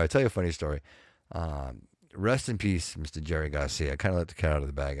funny story. I'll tell you a funny story. Rest in peace, Mr. Jerry Garcia. I kind of let the cat out of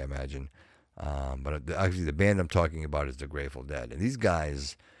the bag, I imagine. But actually, the band I'm talking about is the Grateful Dead, and these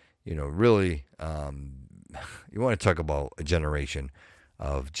guys, really. You want to talk about a generation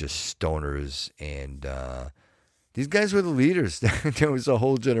of just stoners, and these guys were the leaders. There was a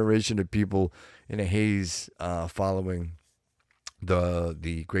whole generation of people in a haze following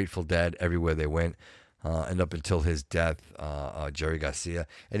the Grateful Dead everywhere they went, and up until his death, Jerry Garcia.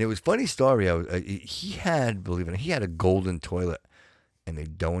 And it was a funny story. He had a golden toilet, and they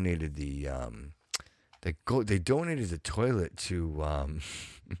donated they donated the toilet to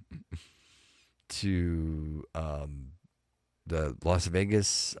the Las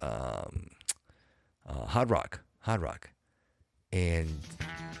Vegas Hard Rock, and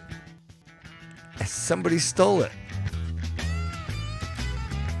somebody stole it.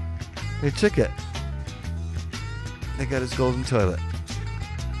 They took it. They got his golden toilet.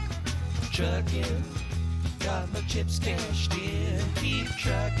 Trucking, got my chips cashed in. Keep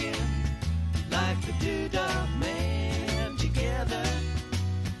trucking, like the Doodah Man. Together,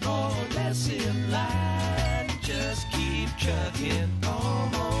 more or less in line. Just keep trucking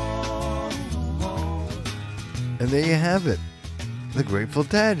on. And there you have it, the Grateful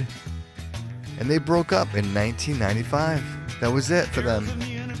Dead. And they broke up in 1995. That was it for them.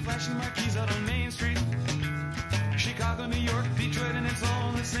 Chicago, New York, Detroit, and it's all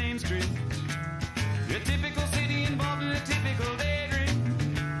on the same street. A typical city involved in a typical daydream.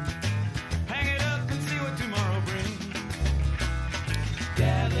 Hang it up and see what tomorrow brings.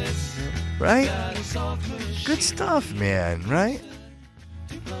 Dallas, right? Good stuff, man, right?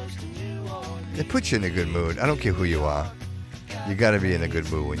 It puts you in a good mood. I don't care who you are. You got to be in a good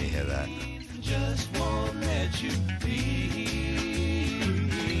mood when you hear that. just won't let you be.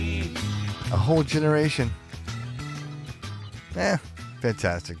 A whole generation.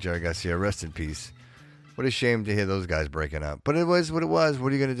 Fantastic, Jerry Garcia. Rest in peace. What a shame to hear those guys breaking up. But it was what it was.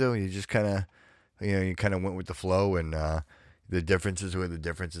 What are you going to do? You just kind of, you kind of went with the flow, and the differences were the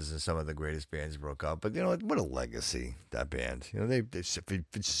differences, and some of the greatest bands broke up. But, what a legacy, that band. They for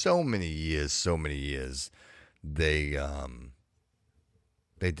so many years, they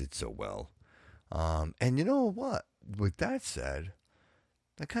did so well. And you know what? With that said,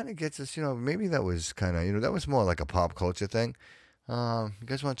 that kind of gets us, maybe that was kind of, that was more like a pop culture thing. You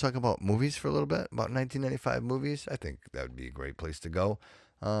guys want to talk about movies for a little bit? About 1995 movies? I think that would be a great place to go.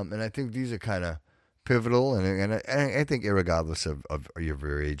 And I think these are kind of pivotal, and I think irregardless of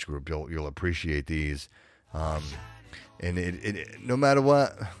your age group, you'll appreciate these. And it no matter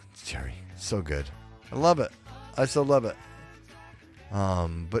what, Jerry, so good. I love it. I still love it.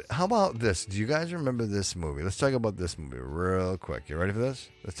 But how about this? Do you guys remember this movie? Let's talk about this movie real quick. You ready for this?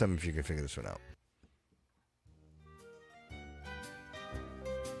 Let's tell me if you can figure this one out.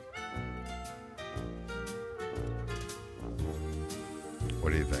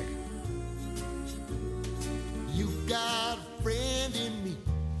 What do you think? You've got a friend in me.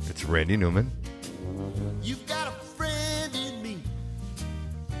 It's Randy Newman. You've got a friend in me.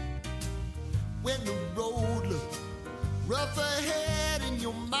 When the road looks rough ahead and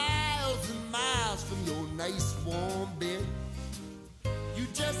you're miles and miles from your nice warm bed, you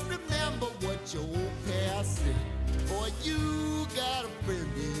just remember what your old past said. Boy, you got a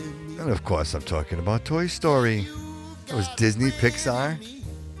friend in me. And of course, I'm talking about Toy Story. It was Disney Pixar,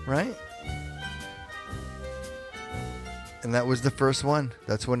 right? And that was the first one.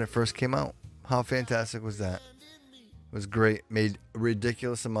 That's when it first came out. How fantastic was that? It was great. Made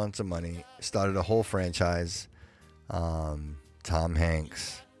ridiculous amounts of money. Started a whole franchise. Tom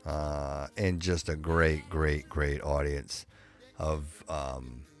Hanks. And just a great, great, great audience of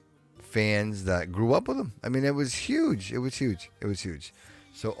fans that grew up with him. I mean, it was huge. It was huge. It was huge.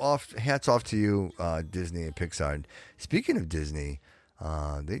 So hats off to you, Disney and Pixar. And speaking of Disney,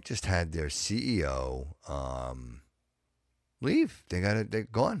 they just had their CEO leave. They're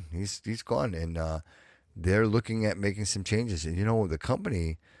gone. He's gone, and they're looking at making some changes. And you know, the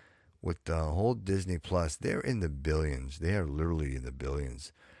company with the whole Disney Plus, they're in the billions. They are literally in the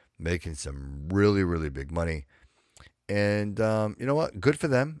billions, making some really, really big money. And you know what? Good for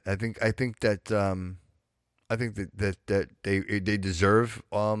them. I think that. I think that they deserve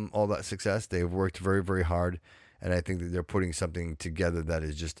all that success. They've worked very, very hard, and I think that they're putting something together that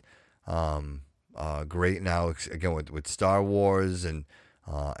is just great now. Again, with Star Wars and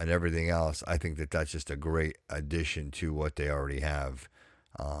everything else, I think that that's just a great addition to what they already have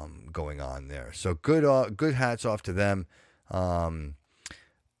going on there. So good hats off to them. And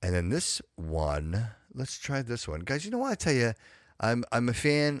then this one, let's try this one, guys. You know what? I tell you, I'm a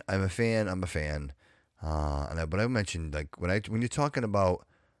fan. But I mentioned, like, when you're talking about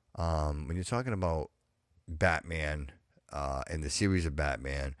Batman and the series of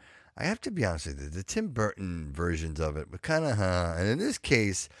Batman, I have to be honest with you, the Tim Burton versions of it were kind of and in this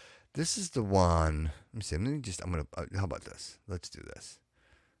case, this is the one. Let me see. How about this? Let's do this.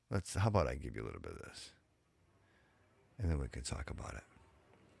 How about I give you a little bit of this, and then we can talk about it.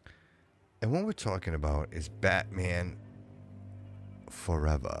 And what we're talking about is Batman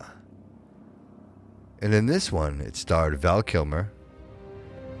Forever. And in this one, it starred Val Kilmer.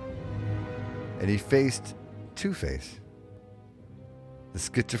 And he faced Two-Face, the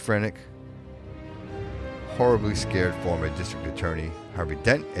schizophrenic, horribly scared former district attorney Harvey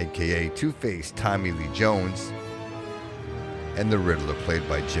Dent, a.k.a. Two-Face Tommy Lee Jones, and the Riddler, played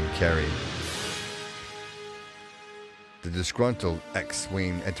by Jim Carrey. The disgruntled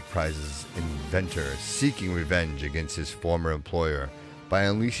ex-Wayne Enterprises inventor seeking revenge against his former employer by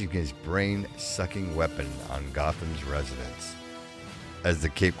unleashing his brain-sucking weapon on Gotham's residents. As the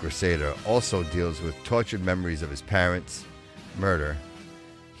Cape Crusader also deals with tortured memories of his parents' murder,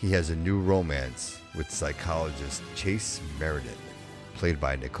 he has a new romance with psychologist Chase Meredith, played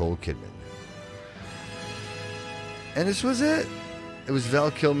by Nicole Kidman. And this was it. It was Val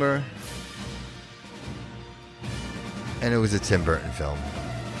Kilmer, and it was a Tim Burton film.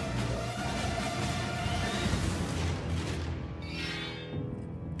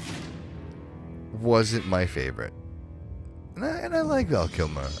 Wasn't my favorite. And I like Val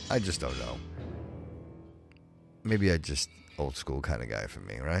Kilmer. I just don't know. Maybe I just old school kind of guy for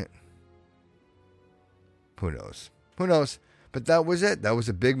me, right? Who knows? But that was it. That was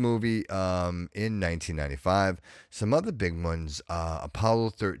a big movie in 1995. Some other big ones.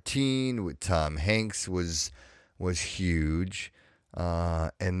 Apollo 13 with Tom Hanks was huge.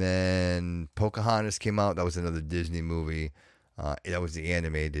 And then Pocahontas came out. That was another Disney movie. That was the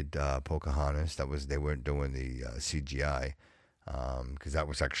animated Pocahontas. They weren't doing the CGI because that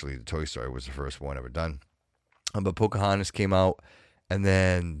was actually the Toy Story was the first one ever done. But Pocahontas came out, and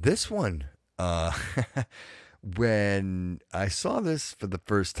then this one. When I saw this for the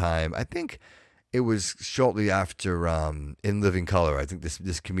first time, I think it was shortly after In Living Color. I think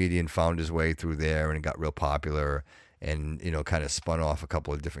this comedian found his way through there and it got real popular, and kind of spun off a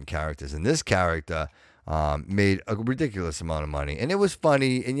couple of different characters. And this character made a ridiculous amount of money, and it was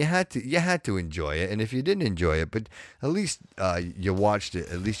funny, and you had to enjoy it. And if you didn't enjoy it, but at least you watched it,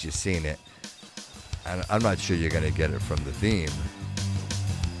 at least you've seen it. And I'm not sure you're gonna get it from the theme,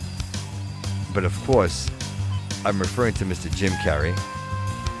 but of course, I'm referring to Mr. Jim Carrey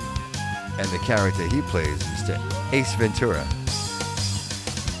and the character he plays, Mr. Ace Ventura.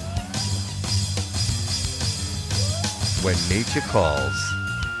 When Nature Calls.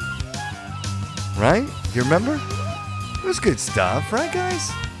 Right? You remember? It was good stuff, right, guys?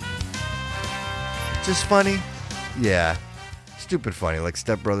 Just funny? Yeah. Stupid funny, like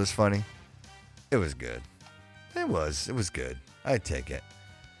Step Brothers funny. It was good. It was good. I'd take it.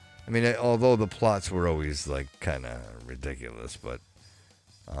 I mean, although the plots were always, like, kind of ridiculous, but,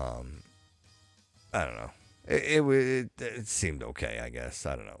 I don't know. It seemed okay, I guess.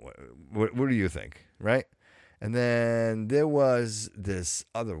 I don't know. What do you think, right? And then there was this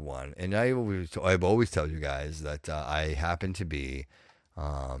other one, and I've always told you guys that I happen to be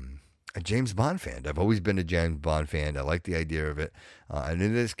a James Bond fan. I've always been a James Bond fan. I like the idea of it. And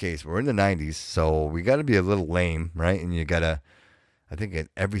in this case, we're in the 90s, so we got to be a little lame, right? And you got to, I think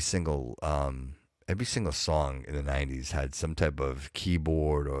every single song in the 90s had some type of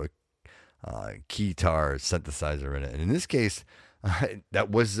keyboard or keytar synthesizer in it. And in this case, that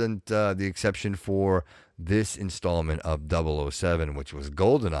wasn't the exception for this installment of 007, which was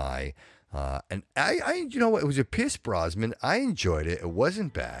GoldenEye. And I, you know what? It was a Pierce Brosnan. I enjoyed it. It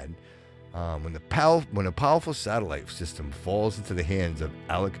wasn't bad. When a powerful satellite system falls into the hands of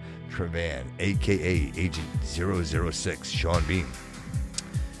Alec Trevan, a.k.a. Agent 006, Sean Bean,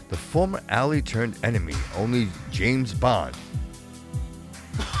 the former ally-turned-enemy, only James Bond,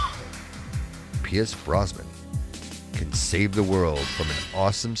 Pierce Brosnan, can save the world from an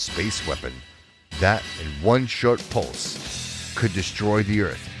awesome space weapon that, in one short pulse, could destroy the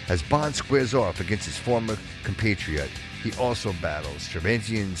Earth. As Bond squares off against his former compatriot, he also battles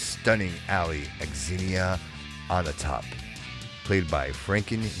Trevansian's stunning ally, Xenia Onatopp, played by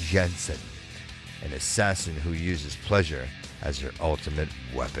Franken Janssen, an assassin who uses pleasure as her ultimate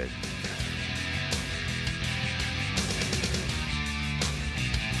weapon.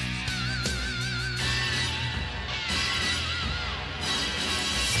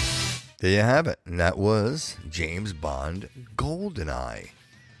 There you have it. And that was James Bond GoldenEye.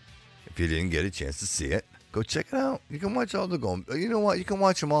 If you didn't get a chance to see it, go check it out. You can watch all the Gold. You know what? You can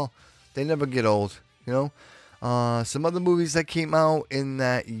watch them all. They never get old, you know. Some other movies that came out in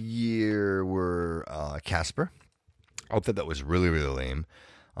that year were Casper. I thought that was really, really lame.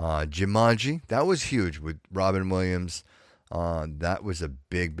 Jumanji, that was huge with Robin Williams. That was a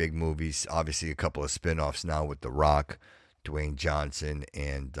big, big movie. Obviously, a couple of spin-offs now with The Rock, Dwayne Johnson,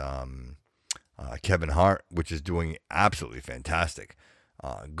 and Kevin Hart, which is doing absolutely fantastic.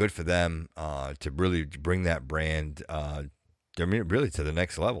 Good for them to really bring that brand really to the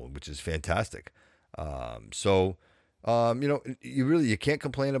next level, which is fantastic. You know, you can't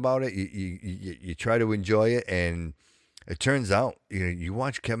complain about it. You try to enjoy it, and it turns out, you know, you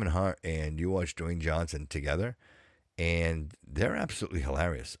watch Kevin Hart and you watch Dwayne Johnson together, and they're absolutely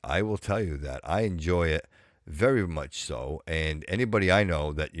hilarious. I will tell you that I enjoy it very much so. And anybody I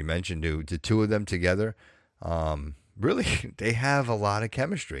know that you mentioned, the two of them together, really, they have a lot of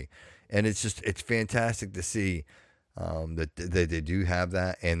chemistry, and it's fantastic to see that they do have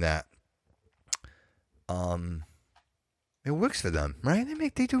that, and that it works for them, right?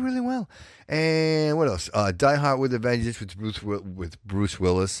 They do really well. And what else? Die Hard with a Vengeance with Bruce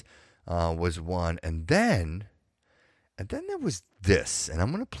Willis was one, and then there was this, and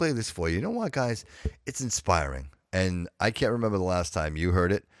I'm going to play this for you. You know what, guys? It's inspiring, and I can't remember the last time you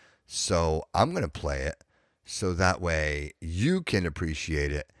heard it, so I'm going to play it so that way you can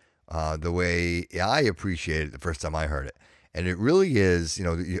appreciate it the way I appreciated it the first time I heard it. And it really is, you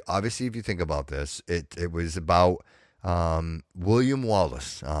know, obviously, if you think about this, it was about William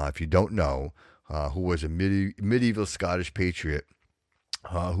Wallace, if you don't know, who was a medieval Scottish patriot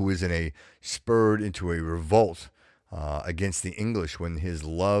who was spurred into a revolt against the English when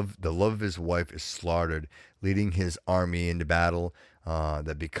the love of his wife is slaughtered, leading his army into battle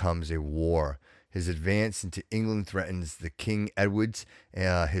that becomes a war. His advance into England threatens the King Edward's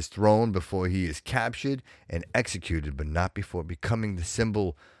his throne before he is captured and executed, but not before becoming the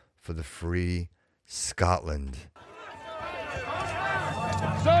symbol for the free Scotland.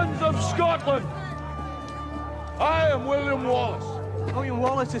 Sons of Scotland, I am William Wallace. William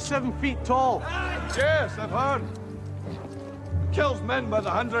Wallace is 7 feet tall. Yes, I've heard. Kills men by the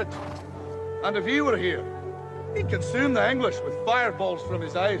hundred. And if he were here, he'd consume the English with fireballs from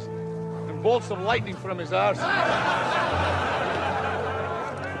his eyes and bolts of lightning from his arse.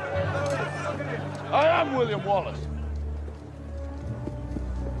 I am William Wallace.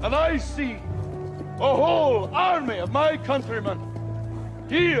 And I see a whole army of my countrymen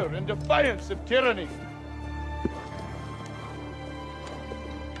here in defiance of tyranny.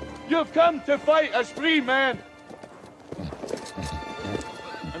 You've come to fight as free men.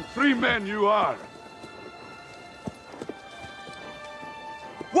 And free men you are.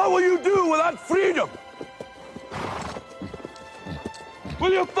 What will you do with that freedom?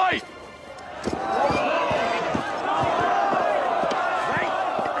 Will you fight? Fight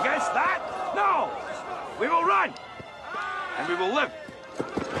against that? No! We will run! And we will live.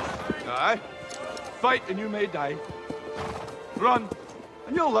 Aye. Fight and you may die. Run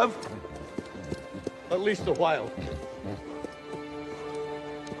and you'll live. At least a while.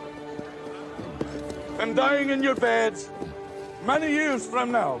 And dying in your beds many years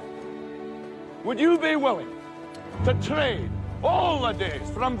from now, would you be willing to trade all the days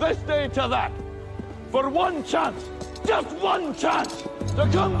from this day to that for one chance, just one chance, to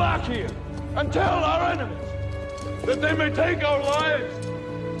come back here and tell our enemies that they may take our lives,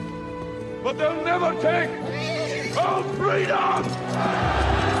 but they'll never take our freedom?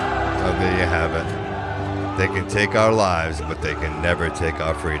 Oh, there you have it. They can take our lives, but they can never take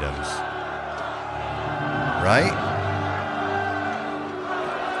our freedoms. Right?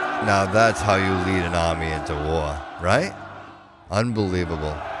 Now that's how you lead an army into war, right?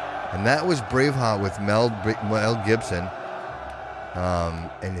 Unbelievable. And that was Braveheart with Mel Gibson.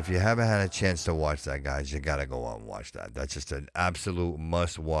 And if you haven't had a chance to watch that, guys, you got to go out and watch that. That's just an absolute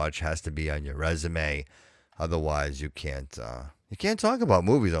must-watch. Has to be on your resume. Otherwise, you can't talk about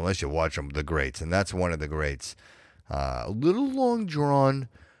movies unless you watch them, the greats. And that's one of the greats. A little long drawn.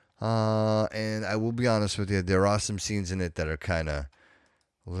 And I will be honest with you, there are some scenes in it that are kind of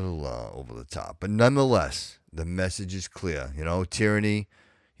a little over the top. But nonetheless, the message is clear. You know, tyranny,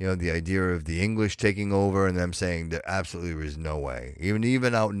 you know, the idea of the English taking over and them saying there absolutely was no way.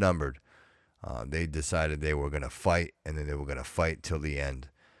 Even outnumbered, they decided they were going to fight, and then they were going to fight till the end.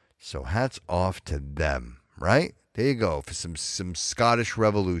 So hats off to them, right? There you go, for some Scottish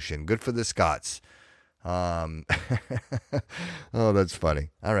revolution. Good for the Scots. Oh, that's funny.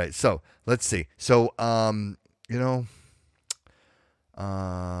 All right, so let's see. So,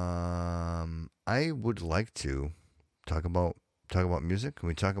 I would like to talk about music. Can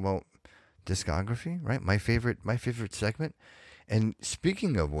we talk about discography? Right, my favorite segment. And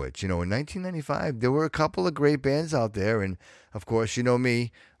speaking of which, in 1995 there were a couple of great bands out there, and of course,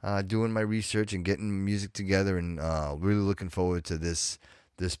 me doing my research and getting music together, and really looking forward to this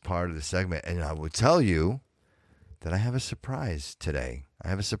part of the segment. And I will tell you that I have a surprise today. I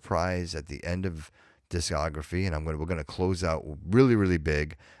have a surprise at the end of discography, and we're gonna close out really, really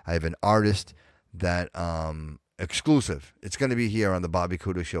big. I have an artist that exclusive. It's gonna be here on the Bobby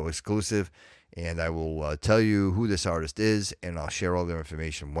Kudo Show exclusive, and I will tell you who this artist is, and I'll share all their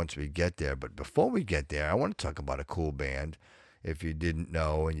information once we get there. But before we get there, I want to talk about a cool band. If you didn't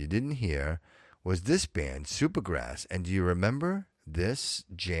know and you didn't hear, was this band Supergrass. And do you remember this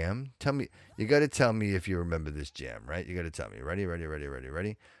jam? Tell me. You got to tell me if you remember this jam, right? You got to tell me. Ready?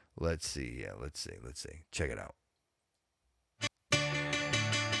 Let's see. Yeah, let's see. Check it out.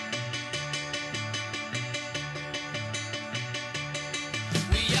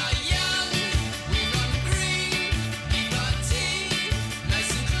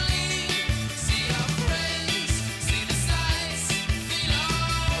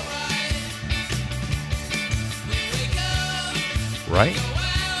 Right?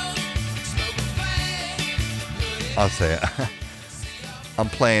 I'll say it. I'm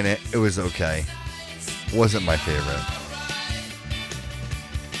playing it. It was okay. Wasn't my favorite.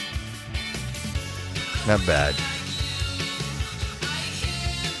 Not bad.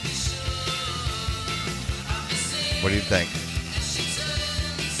 What do you think?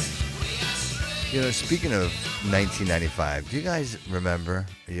 Speaking of 1995, do you guys remember?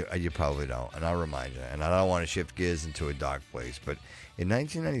 You probably don't, and I'll remind you. And I don't want to shift gears into a dark place, but in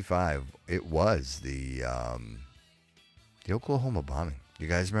 1995, it was the Oklahoma bombing. You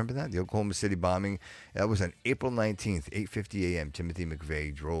guys remember that? The Oklahoma City bombing. That was on April 19th, 8:50 a.m. Timothy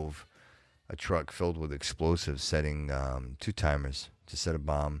McVeigh drove a truck filled with explosives, setting two timers to set a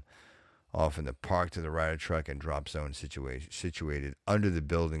bomb off in the park to the right of the truck and drop zone situated under the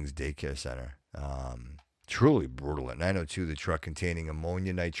building's daycare center. Truly brutal. At 9:02, the truck containing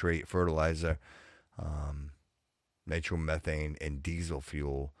ammonia nitrate fertilizer, nitromethane, and diesel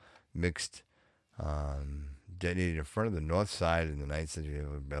fuel mixed detonated in front of the north side in the 9th century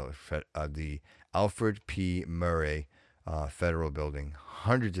of the Alfred P. Murray Federal Building.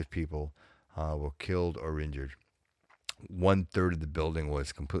 Hundreds of people were killed or injured. 1/3 of the building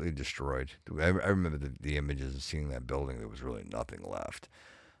was completely destroyed. I remember the images of seeing that building. There was really nothing left.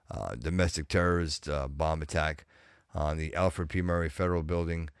 Domestic terrorist bomb attack on the Alfred P. Murray Federal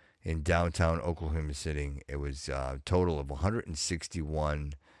Building in downtown Oklahoma City. It was a total of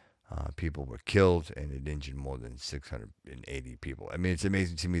 161 people were killed, and it injured more than 680 people. I mean, it's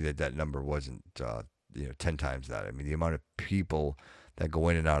amazing to me that number wasn't 10 times that. I mean, the amount of people that go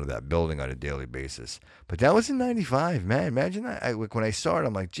in and out of that building on a daily basis. But that was in '95, man. Imagine that. When I saw it,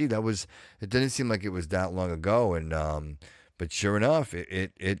 I'm like, gee, it didn't seem like it was that long ago. And but sure enough,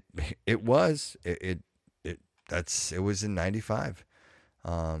 it was in '95.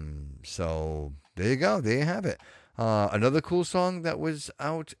 So there you go. There you have it. Another cool song that was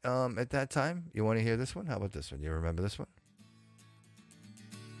out at that time. You want to hear this one? How about this one? You remember this one?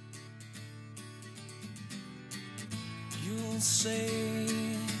 You'll say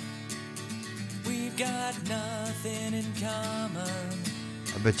we've got nothing in common.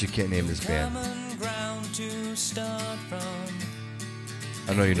 I bet you can't name this band. Common ground to start from.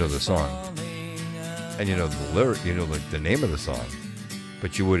 I know you know the song, and you know the lyric. You know the name of the song,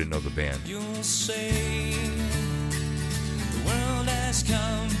 but you wouldn't know the band. You'll say the world has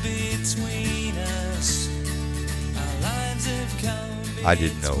come between us. Our lives have come. I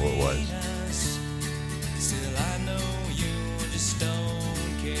didn't know who it was. Still, I know you just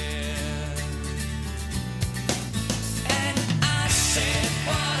don't care. And I said,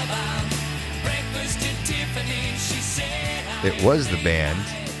 what about breakfast at Tiffany? She said, It was the band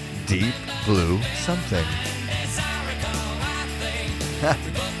Deep Blue Something.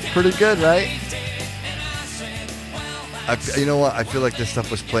 Pretty good, right? You know what? I feel like this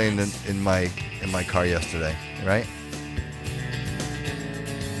stuff was playing in my car yesterday, right?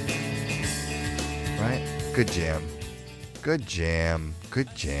 Right? Good jam. Good jam.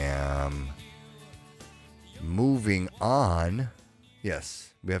 Good jam. Moving on.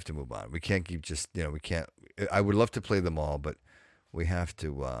 Yes, we have to move on. We can't keep just, we can't. I would love to play them all, but we have to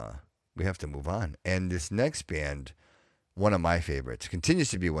move on. And this next band, one of my favorites, continues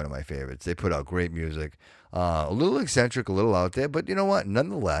to be one of my favorites. They put out great music, a little eccentric, a little out there, but you know what?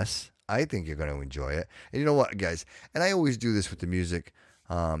 Nonetheless, I think you're going to enjoy it. And you know what, guys? And I always do this with the music,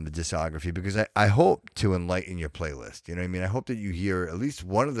 the discography, because I hope to enlighten your playlist. You know what I mean? I hope that you hear at least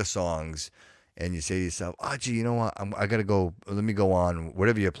one of the songs and you say to yourself, oh, gee, you know what? I got to go, let me go on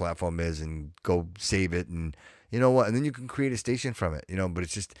whatever your platform is and go save it. And you know what? And then you can create a station from it, but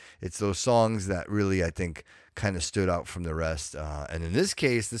it's those songs that really, I think, kind of stood out from the rest. And in this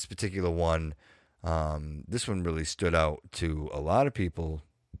case, this particular one, this one really stood out to a lot of people.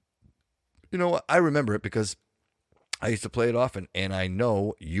 You know what? I remember it because I used to play it often, and I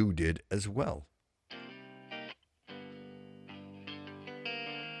know you did as well.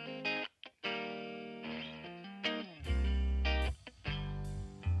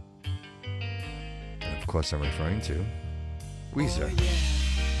 And of course, I'm referring to Weezer. oh, yeah.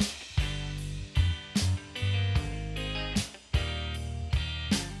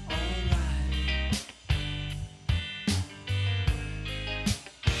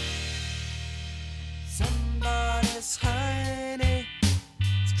 Somebody's hiding,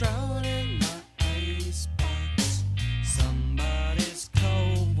 it's drowning my icebox. Somebody's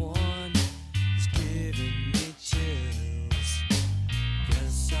cold one is giving me chills.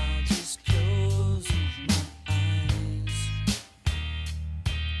 Guess I'll just close my eyes.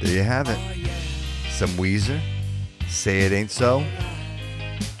 There you have it. Oh, yeah. Some Weezer. Say It Ain't So.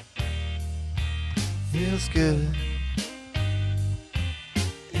 Feels good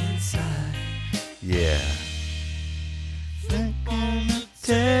Inside. Yeah. On the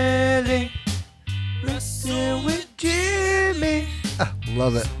telly, wrestling with Jimmy.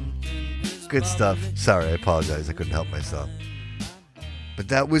 Love it. Good stuff. Sorry, I apologize. I couldn't help myself. But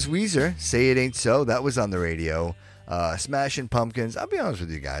that was Weezer. Say It Ain't So. That was on the radio. Smashing Pumpkins. I'll be honest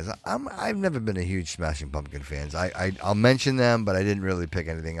with you guys. I've never been a huge Smashing Pumpkin fans. I'll mention them, but I didn't really pick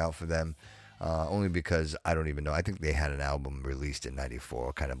anything out for them. Only because I don't even know. I think they had an album released in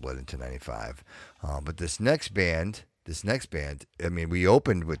 '94, kind of bled into '95. But this next band, I mean, we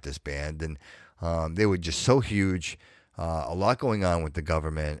opened with this band, and they were just so huge. A lot going on with the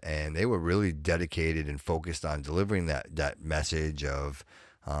government, and they were really dedicated and focused on delivering that message of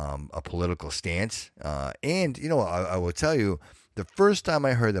a political stance. And, I will tell you, the first time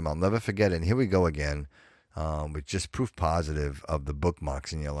I heard them, I'll never forget it, and here we go again. With just proof positive of the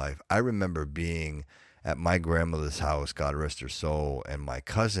bookmarks in your life. I remember being at my grandmother's house, God rest her soul, and my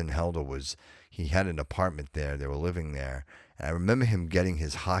cousin Helder he had an apartment there. They were living there. And I remember him getting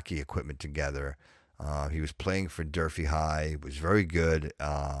his hockey equipment together. He was playing for Durfee High. He was very good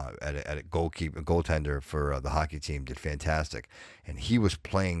at a goaltender for the hockey team. Did fantastic. And he was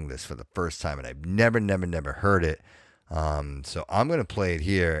playing this for the first time, and I've never heard it. So I'm going to play it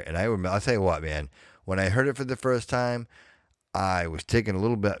here. And I'll tell you what, man. When I heard it for the first time, I was taken a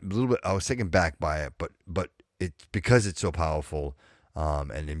little bit. I was taken back by it, but it's because it's so powerful,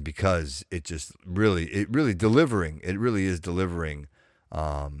 and then because it really is delivering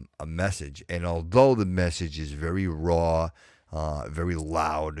a message. And although the message is very raw, very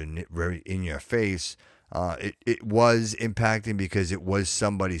loud and very in your face. It was impacting because it was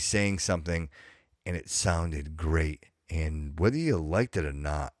somebody saying something, and it sounded great. And whether you liked it or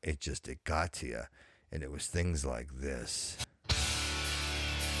not, it got to you. And it was things like this.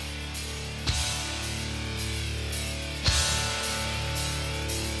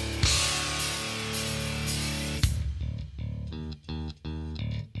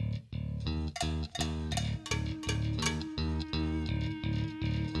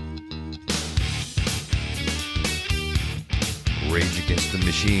 Rage Against the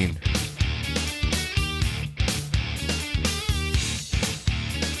Machine.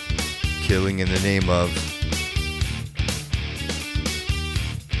 Killing in the Name of.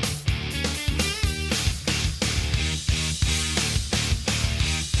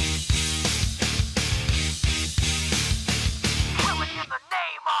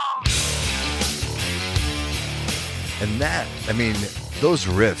 And that, I mean, those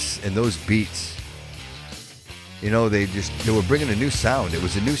riffs and those beats, you know, they were bringing a new sound. It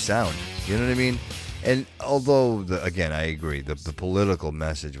was a new sound. You know what I mean? And although, again, I agree, the political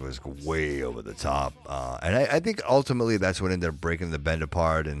message was way over the top. And I think ultimately that's what ended up breaking the band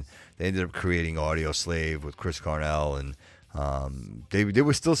apart. And they ended up creating Audio Slave with Chris Cornell. And they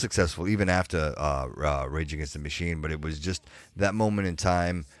were still successful even after Rage Against the Machine. But it was just that moment in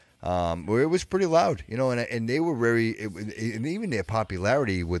time where it was pretty loud, you know. And they were and even their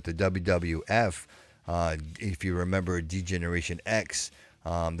popularity with the WWF, if you remember D-Generation X,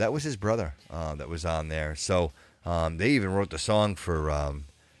 that was his brother that was on there. So they even wrote the song for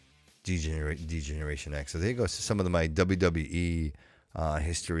D-Generation X. So there you go. So some of my WWE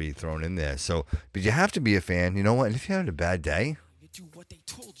history thrown in there. So, but you have to be a fan. You know what? And if you had a bad day, you do what they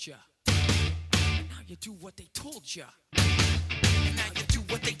told you. And now you do what they told you. And now you do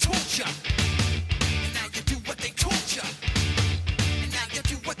what they told you. And now you do what they told you. And now you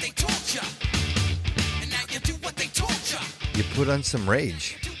do what they told you. And now you do what they told you. You put on some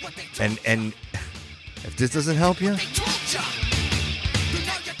Rage, and if this doesn't help you,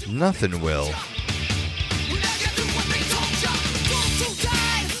 nothing will.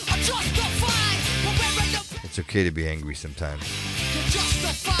 It's okay to be angry sometimes.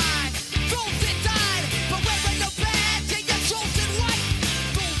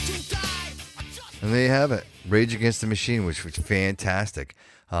 And there you have it, Rage Against the Machine, which was fantastic.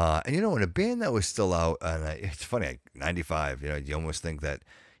 And, you know, in a band that was still out, and it's funny, like 95, you know, you almost think that,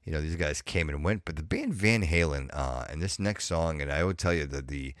 you know, these guys came and went. But the band Van Halen, and this next song, and I would tell you that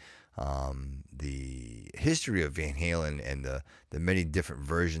the history of Van Halen and the many different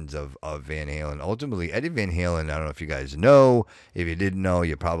versions of Van Halen. Ultimately, Eddie Van Halen, I don't know if you guys know. If you didn't know,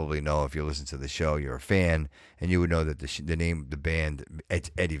 you probably know. If you listen to the show, you're a fan, and you would know that the name of the band,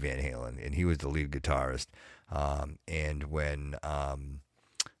 it's Eddie Van Halen, and he was the lead guitarist. And when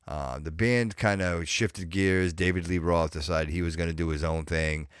the band kind of shifted gears, David Lee Roth decided he was going to do his own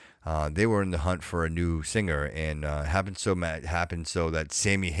thing. They were in the hunt for a new singer, and happened so that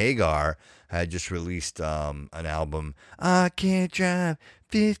Sammy Hagar had just released an album. I Can't Drive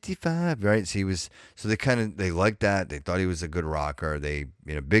 55, right? So they liked that. They thought he was a good rocker. They,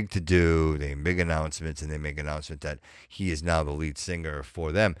 you know, big to do. They big announcements, and they make an announcement that he is now the lead singer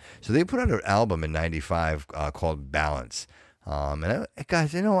for them. So they put out an album in '95 called Balance. And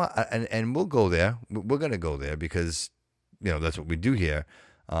guys, you know what? And we'll go there. We're gonna go there because, you know, that's what we do here.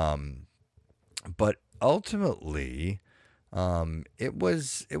 But ultimately, it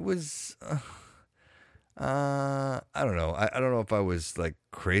was I don't know. I don't know if I was like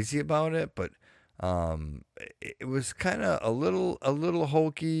crazy about it, but it was kind of a little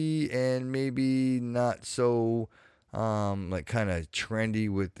hokey and maybe not so like kind of trendy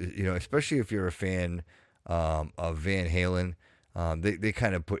with, you know, especially if you're a fan of Van Halen. They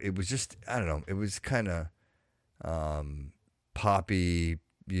kind of put, it was just, I don't know, it was kind of poppy.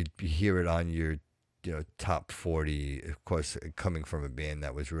 You hear it on your, you know, top 40, of course, coming from a band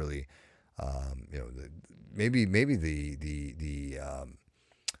that was really, you know, maybe the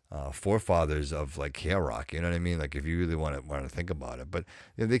forefathers of like hair rock. You know what I mean? Like if you really want to think about it. But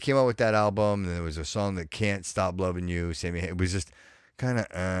you know, they came out with that album, and there was a song that Can't Stop Loving You. It was just kind of,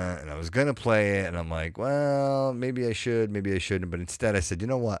 and I was gonna play it, and I'm like, well, maybe I should, maybe I shouldn't. But instead, I said, you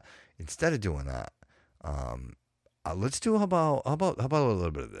know what? Instead of doing that, let's do how about a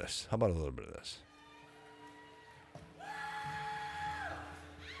little bit of this? How about a little bit of this?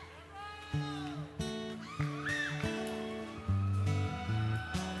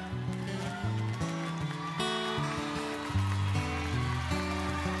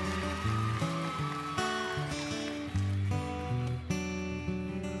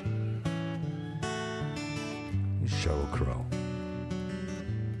 Sheryl Crow.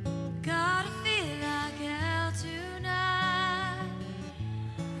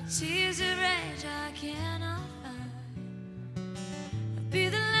 Tears of rage I cannot find. I'll be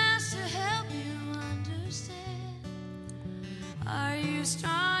the last to help you understand. Are you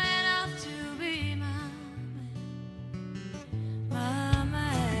strong enough to be my man? My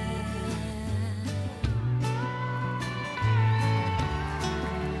man.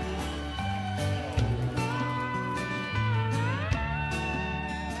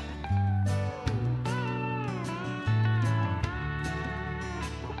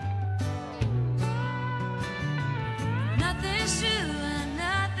 Nothing's true and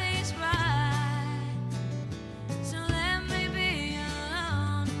nothing's right, so let me be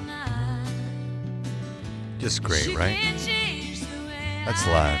alone tonight. Just great, She right? can't change the way That's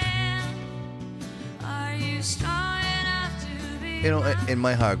I live. am. Are you strong enough to be You know, and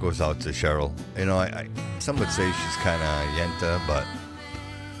my heart goes out to Cheryl. You know, I some would say she's kind of yenta, but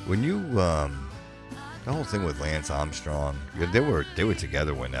when you the whole thing with Lance Armstrong, they were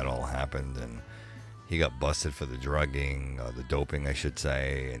together when that all happened, and he got busted for the drugging, the doping, I should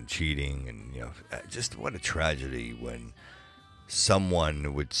say, and cheating, and you know, just what a tragedy when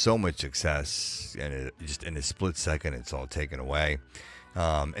someone with so much success and just in a split second, it's all taken away.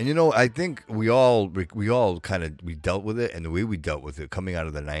 And you know, I think we all kind of dealt with it, and the way we dealt with it coming out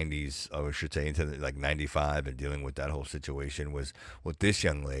of the 90s, or I should say into like 95, and dealing with that whole situation was with this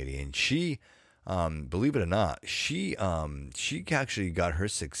young lady, and she, believe it or not, she actually got her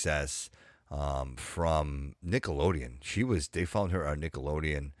success from Nickelodeon. They found her on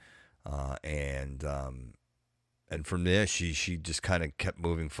Nickelodeon, and from there she just kind of kept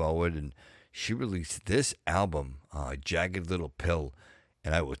moving forward, and she released this album, Jagged Little Pill.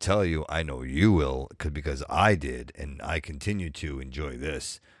 And I will tell you, I know you will, because I did, and I continue to enjoy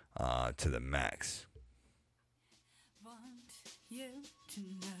this to the max. Want you to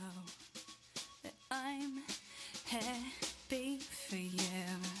know that I'm happy for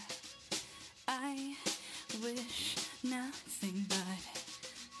you. I wish nothing but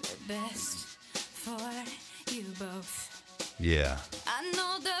the best for you both. Yeah. I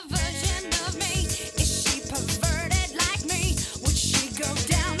know the version of me. Is she perverted like me? Would she go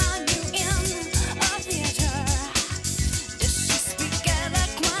down on you in a theater? Does she speak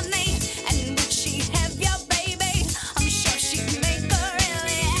eloquently? And would she have your baby? I'm sure she'd make a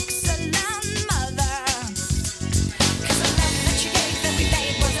really excellent mother. 'Cause the love that she gave that we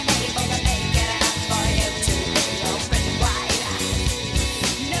made wasn't able to make it enough for you to be open wide.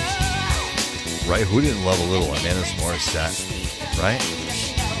 No. Right? Who didn't love a little Alanis Morissette? Right?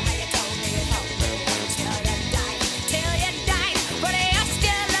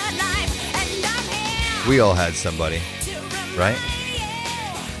 We all had somebody, right?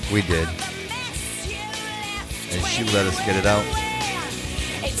 We did. And she let us get it out.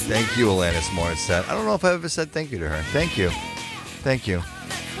 Thank you, Alanis Morissette. I don't know if I ever said thank you to her. Thank you. Thank you.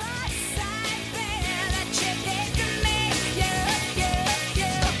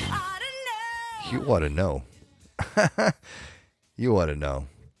 You ought to know. You ought to know.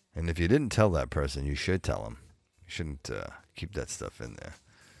 And if you didn't tell that person, you should tell them. You shouldn't keep that stuff in there.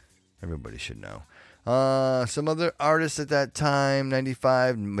 Everybody should know. Some other artists at that time,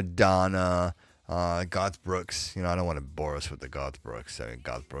 95, Madonna, Garth Brooks. You know, I don't want to bore us with the Garth Brooks. I mean,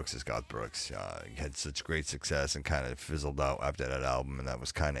 Garth Brooks is Garth Brooks. He had such great success and kind of fizzled out after that album, and that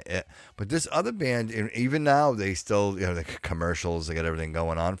was kind of it. But this other band, even now, they still, you know, the commercials, they got everything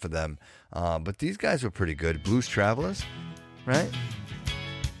going on for them. But these guys were pretty good. Blues Travelers, right?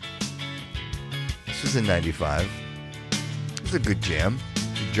 This was in 95. It was a good jam.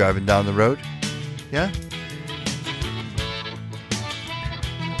 You're driving down the road. Yeah?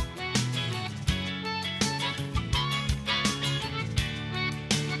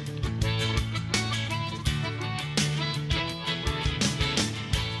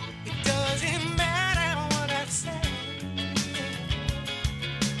 It doesn't matter what I say,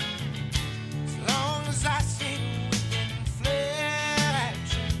 as long as I sing with inflection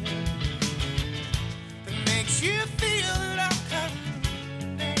that makes you feel like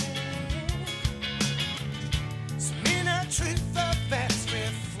truth of best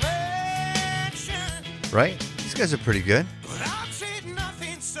reflection. Right? These guys are pretty good. But I'll trade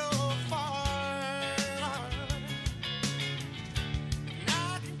nothing so far. And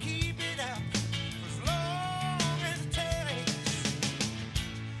I can keep it up for as long as it takes.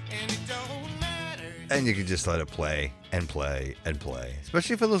 And it don't matter. And you can just let it play and play and play,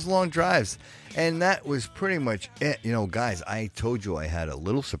 especially for those long drives. And that was pretty much it. You know, guys, I told you I had a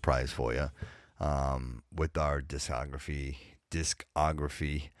little surprise for you. With our discography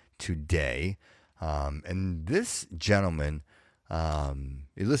today, and this gentleman,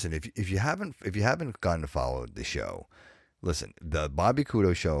 listen, if you haven't gone to follow the show, listen, the Bobby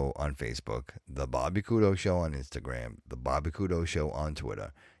Kudo Show on Facebook, the Bobby Kudo Show on Instagram, the Bobby Kudo Show on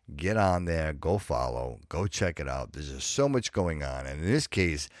Twitter. Get on there, go follow, go check it out. There's just so much going on. And in this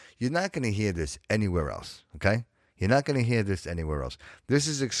case, you're not going to hear this anywhere else, okay? You're not going to hear this anywhere else. This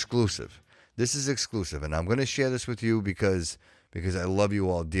is exclusive. This is exclusive. And I'm going to share this with you because I love you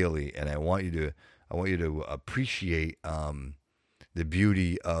all dearly, and I want you to appreciate the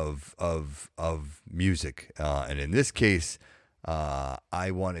beauty of music. And in this case,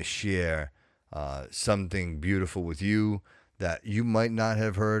 I want to share something beautiful with you that you might not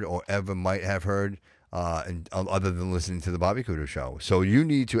have heard or ever might have heard, and other than listening to the Bobby Kudo Show. So you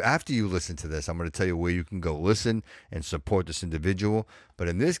need to, after you listen to this, I'm going to tell you where you can go listen and support this individual. But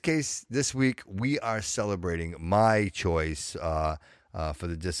in this case, this week, we are celebrating my choice for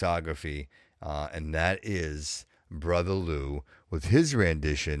the discography, and that is Brother Lou with his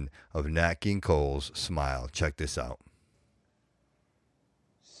rendition of Nat King Cole's Smile. Check this out.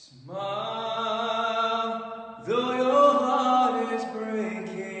 Smile, though your heart is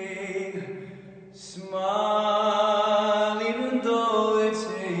breaking. Smile, even though it's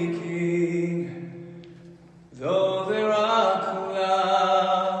aching. Though there are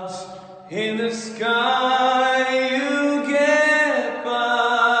clouds in the sky, you get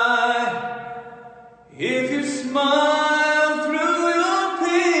by. If you smile through your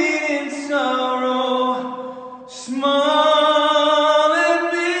pain and sorrow, smile.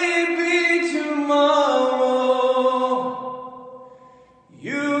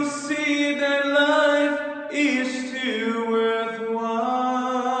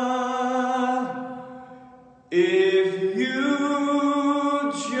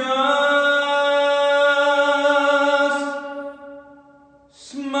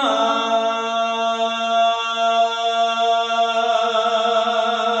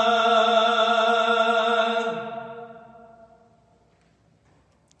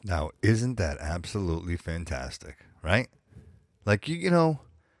 Isn't that absolutely fantastic, right? Like, you know,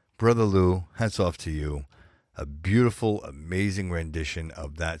 Brother Lou, hats off to you. A beautiful, amazing rendition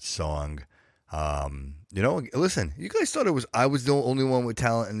of that song. You know, listen, you guys thought I was the only one with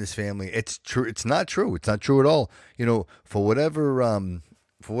talent in this family. It's true. It's not true. It's not true at all. You know, for whatever I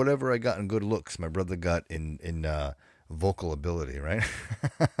got in good looks, my brother got in vocal ability, right?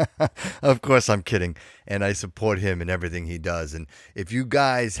 Of course, I'm kidding. And I support him in everything he does. And if you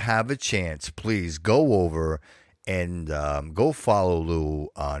guys have a chance, please go over and go follow Lou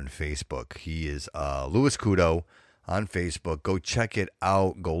on Facebook. He is Louis Kudo on Facebook. Go check it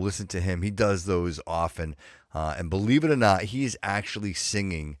out. Go listen to him. He does those often. And believe it or not, he's actually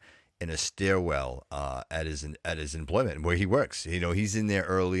singing in a stairwell at his employment where he works. You know, he's in there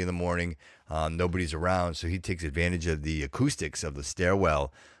early in the morning. Nobody's around, so he takes advantage of the acoustics of the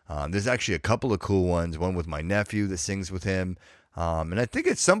stairwell. There's actually a couple of cool ones. One with my nephew that sings with him. And I think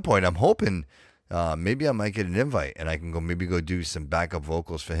at some point, I'm hoping maybe I might get an invite and I can go do some backup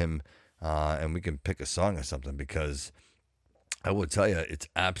vocals for him, and we can pick a song or something, because I will tell you, it's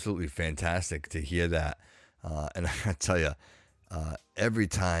absolutely fantastic to hear that. And I tell you, every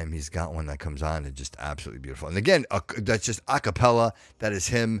time he's got one that comes on, it's just absolutely beautiful. And again, that's just a cappella. That is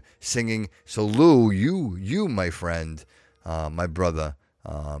him singing. So Lou, you, my friend, my brother,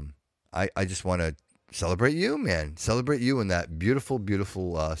 I just want to celebrate you, man. Celebrate you in that beautiful,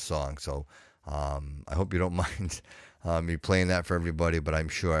 beautiful song. So I hope you don't mind me playing that for everybody, but I'm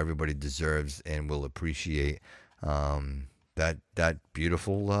sure everybody deserves and will appreciate that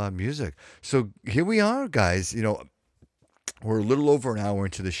beautiful music. So here we are, guys. You know, we're a little over an hour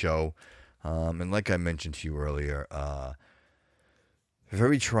into the show, and like I mentioned to you earlier, a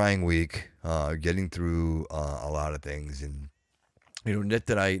very trying week, getting through a lot of things, and you know, not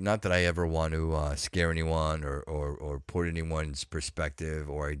that I ever want to scare anyone or put anyone's perspective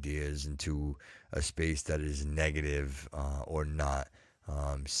or ideas into a space that is negative or not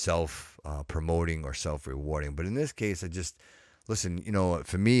self-promoting or self-rewarding. But in this case, I just, listen, you know,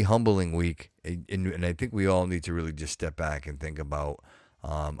 for me, humbling week, and I think we all need to really just step back and think about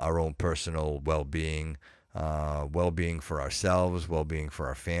our own personal well-being, well-being for ourselves, well-being for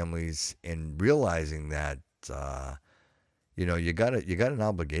our families, and realizing that, you know, you got an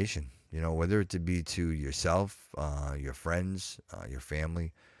obligation, you know, whether it to be to yourself, your friends, your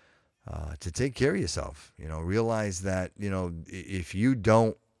family, to take care of yourself. You know, realize that, you know, if you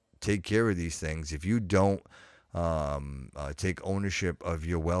don't take care of these things, if you don't take ownership of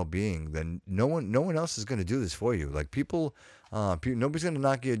your well-being, then no one else is going to do this for you. Like people, nobody's going to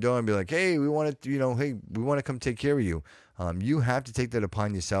knock at your door and be like, hey, we want to come take care of you. You have to take that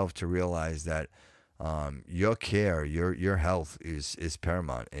upon yourself to realize that your care, your health is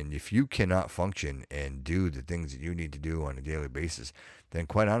paramount. And if you cannot function and do the things that you need to do on a daily basis, then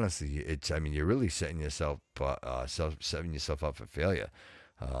quite honestly, you're really setting yourself up for failure.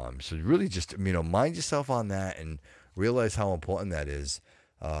 So really just, mind yourself on that and realize how important that is.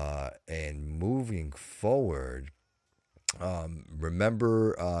 And moving forward,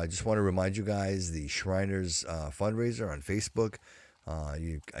 remember, I just want to remind you guys, the Shriners fundraiser on Facebook.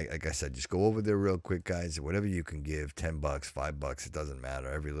 Like I said, just go over there real quick, guys. Whatever you can give, $10, $5, it doesn't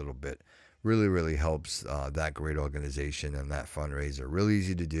matter. Every little bit really, really helps that great organization and that fundraiser. Really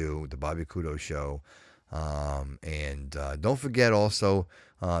easy to do, the Bobby Kudo Show. And don't forget also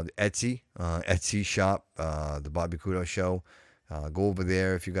Etsy shop, the Bobby Kudo Show. Go over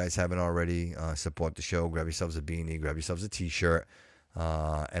there if you guys haven't already. Support the show. Grab yourselves a beanie. Grab yourselves a T-shirt.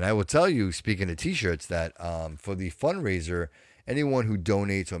 And I will tell you, speaking of T-shirts, that for the fundraiser, anyone who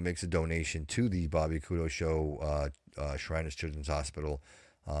donates or makes a donation to the Bobby Kudo Show Shriners Children's Hospital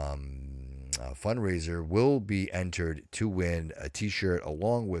fundraiser will be entered to win a T-shirt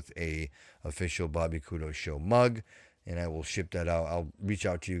along with a official Bobby Kudo Show mug. And I will ship that out. I'll reach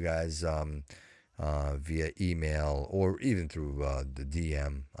out to you guys via email or even through the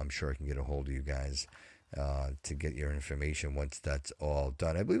DM. I'm sure I can get a hold of you guys to get your information once that's all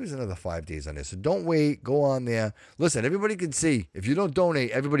done. I believe it's another 5 days on this. So don't wait. Go on there. Listen, everybody can see. If you don't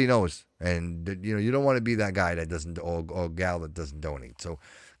donate, everybody knows. And, you don't want to be that guy that doesn't, or gal that doesn't donate. So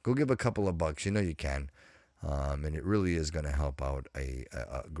go give a couple of bucks. You know you can. And it really is going to help out a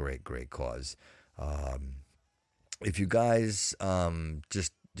great, great cause. If you guys,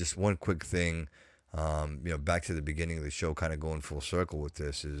 just one quick thing, back to the beginning of the show, kind of going full circle with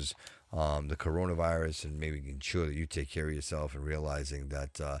this is the coronavirus, and maybe ensure that you take care of yourself and realizing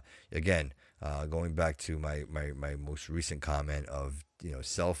that, again, going back to my most recent comment of,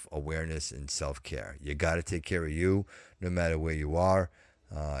 self-awareness and self-care. You got to take care of you no matter where you are,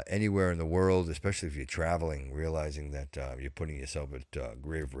 anywhere in the world, especially if you're traveling, realizing that you're putting yourself at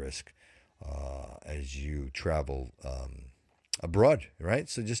grave risk as you travel abroad, right?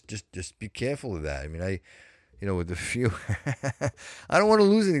 So just be careful of that. I mean, with the few, I don't want to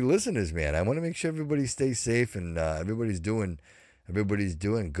lose any listeners, man. I want to make sure everybody stays safe and everybody's doing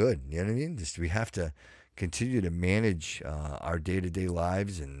good. You know what I mean? We have to continue to manage our day-to-day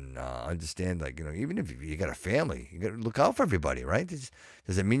lives and understand, even if you got a family, you got to look out for everybody, right? Does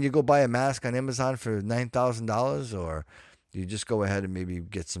it mean you go buy a mask on Amazon for $9,000, or you just go ahead and maybe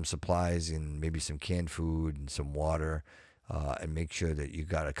get some supplies and maybe some canned food and some water, and make sure that you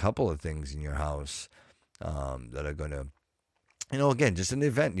got a couple of things in your house that are going to, again, just in the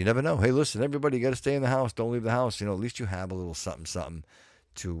event, you never know. Hey, listen, everybody, you got to stay in the house. Don't leave the house. At least you have a little something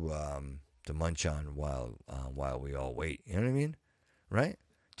to munch on while we all wait. You know what I mean? Right?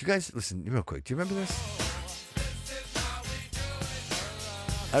 Do you guys, listen real quick, do you remember this?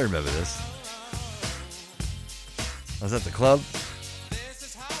 I remember this. I was at the club,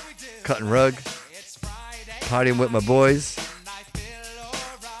 cutting rug, partying with my boys,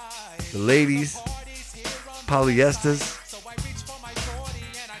 the ladies, polyesters,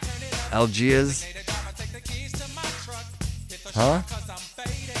 Algiers, huh?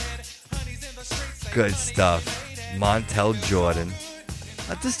 Good stuff. Montel Jordan.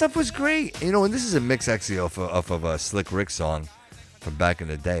 This stuff was great. And this is a mix actually off of a Slick Rick song from back in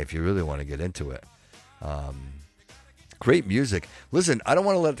the day, if you really want to get into it. Great music. Listen, I don't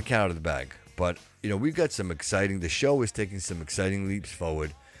want to let the cat out of the bag, but, we've got the show is taking some exciting leaps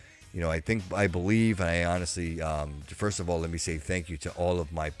forward. I believe, and I honestly, first of all, let me say thank you to all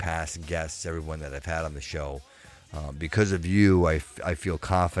of my past guests, everyone that I've had on the show. Because of you, I feel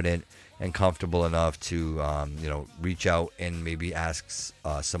confident and comfortable enough to, reach out and maybe ask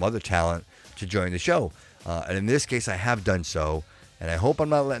some other talent to join the show. And in this case, I have done so, and I hope I'm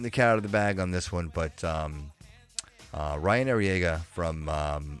not letting the cat out of the bag on this one, but Ryan Arriaga from,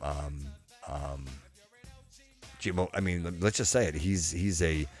 let's just say it. He's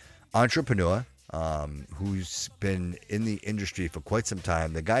a entrepreneur who's been in the industry for quite some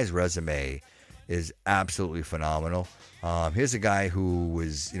time. The guy's resume is absolutely phenomenal. Here's a guy who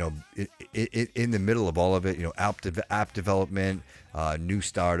was, in the middle of all of it, app development, new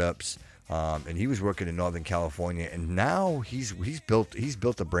startups, and he was working in Northern California, and now he's built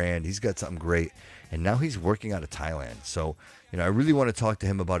a brand. He's got something great, and now he's working out of Thailand. So, I really want to talk to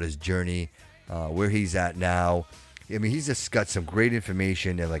him about his journey, where he's at now. He's just got some great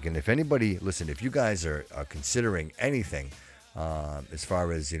information, and if anybody, listen, if you guys are considering anything, as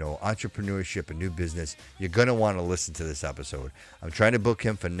far as, entrepreneurship and new business, you're going to want to listen to this episode. I'm trying to book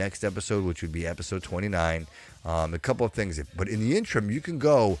him for next episode, which would be episode 29. A couple of things. But in the interim, you can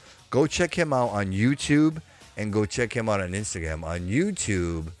go check him out on YouTube and go check him out on Instagram. On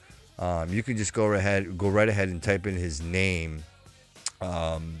YouTube, you can just go right ahead and type in his name,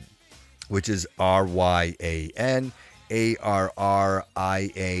 which is RyanArriaga.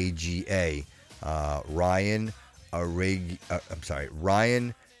 Ryan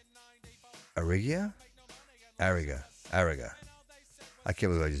Arriga. I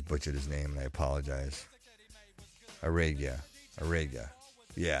can't believe I just butchered his name, and I apologize. Arriga.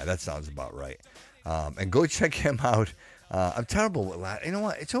 Yeah, that sounds about right. And go check him out. I'm terrible with you know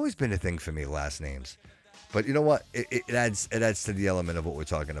what? It's always been a thing for me, last names. But you know what? It adds to the element of what we're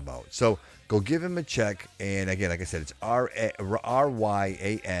talking about. So go give him a check. And again, like I said, it's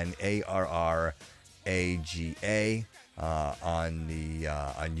RyanArriaga on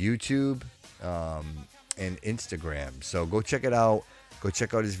YouTube and Instagram. So go check it out. Go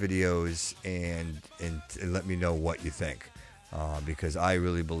check out his videos and let me know what you think. Because I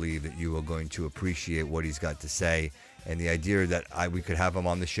really believe that you are going to appreciate what he's got to say, and the idea that we could have him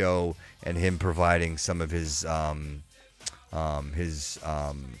on the show and him providing some of his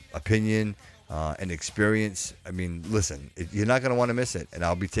opinion and experience. I mean, listen, you're not going to want to miss it, and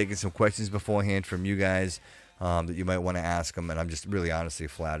I'll be taking some questions beforehand from you guys that you might want to ask him, and I'm just really honestly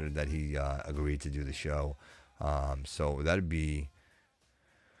flattered that he agreed to do the show. So that'd be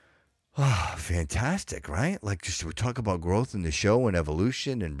fantastic, right? Like, just we talk about growth in the show and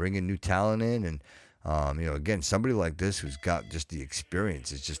evolution and bringing new talent in. And, again, somebody like this who's got just the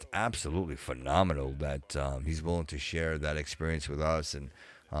experience is just absolutely phenomenal that he's willing to share that experience with us and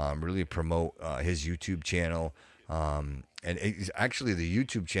really promote his YouTube channel. And actually, the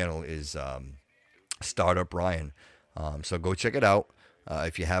YouTube channel is Startup Ryan. So go check it out.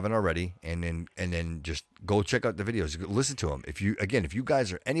 If you haven't already, and then just go check out the videos. Listen to them. If you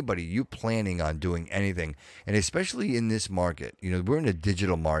guys are anybody, you planning on doing anything, and especially in this market, we're in a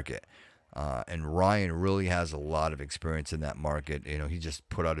digital market, and Ryan really has a lot of experience in that market. He just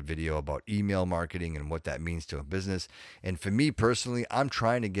put out a video about email marketing and what that means to a business. And for me personally, I'm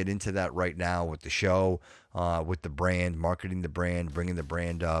trying to get into that right now with the show, with the brand, marketing the brand, bringing the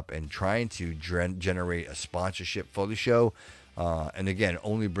brand up, and trying to generate a sponsorship for the show. And again,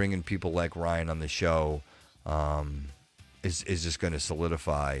 only bringing people like Ryan on the show is just going to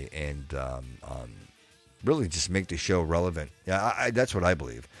solidify and really just make the show relevant. Yeah, that's what I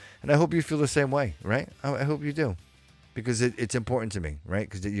believe. And I hope you feel the same way, right? I hope you do. Because it's important to me, right?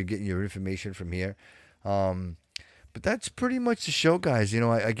 Because you're getting your information from here. But that's pretty much the show, guys.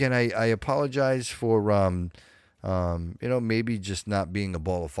 I apologize for, maybe just not being a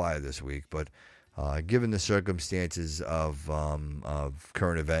ball of fire this week. But given the circumstances of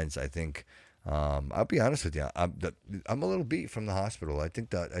current events, I think I'll be honest with you. I'm a little beat from the hospital. I think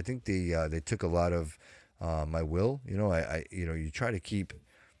they took a lot of my will. You try to keep,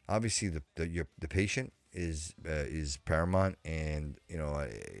 obviously the patient is paramount, and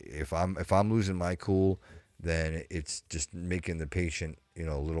if I'm losing my cool, then it's just making the patient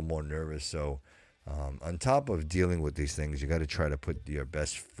a little more nervous. So on top of dealing with these things, you got to try to put your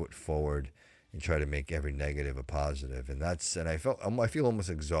best foot forward and try to make every negative a positive. And I feel almost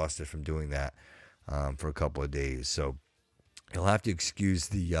exhausted from doing that for a couple of days. So you'll have to excuse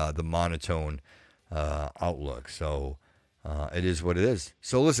the monotone outlook. So it is what it is.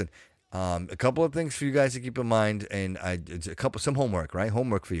 So listen, a couple of things for you guys to keep in mind, and it's some homework, right?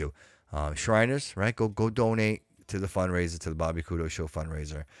 Homework for you. Shriners, right? Go donate to the fundraiser, to the Bobby Kudo Show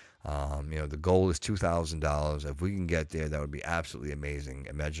fundraiser. The goal is $2,000. If we can get there, that would be absolutely amazing.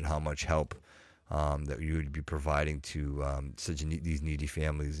 Imagine how much help that you would be providing to these needy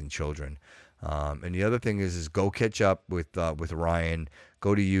families and children. And the other thing is go catch up with Ryan.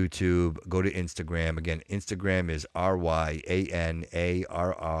 Go to YouTube. Go to Instagram. Again, Instagram is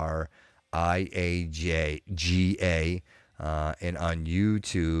RyanArriaga. And on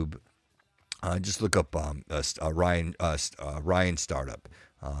YouTube, just look up Ryan Startup.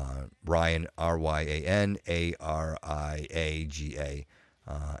 Ryan RyanArriaga.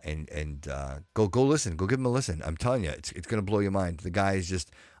 And go listen. Go give him a listen. I'm telling you, it's gonna blow your mind. The guy is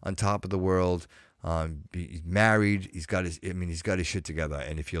just on top of the world. He's married. He's got his shit together.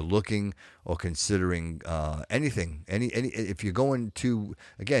 And if you're looking or considering anything, if you're going to,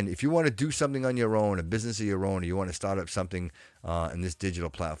 again, if you want to do something on your own, a business of your own, or you want to start up something in this digital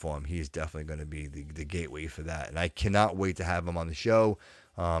platform, he is definitely going to be the gateway for that. And I cannot wait to have him on the show.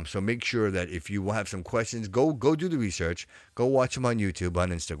 So make sure that if you have some questions, go do the research, go watch him on YouTube, on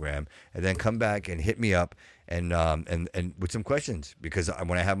Instagram, and then come back and hit me up and with some questions, because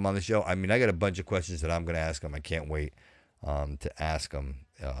when I have him on the show, I mean, I got a bunch of questions that I'm going to ask him. I can't wait to ask him.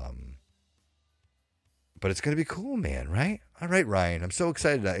 But it's going to be cool, man, right? All right, Ryan. I'm so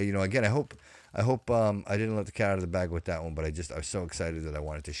excited. Again, I hope I didn't let the cat out of the bag with that one, but I was so excited that I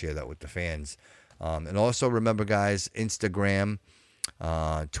wanted to share that with the fans. And also remember, guys, Instagram,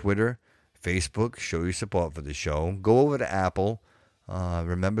 Twitter, Facebook, show your support for the show. Go over to Apple.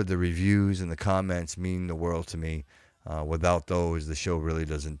 Remember, the reviews and the comments mean the world to me. Without those, the show really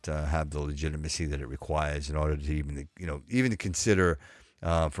doesn't have the legitimacy that it requires in order to even to consider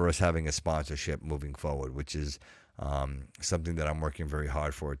for us having a sponsorship moving forward, which is something that I'm working very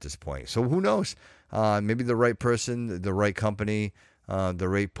hard for at this point. So who knows? Maybe the right person, the right company, the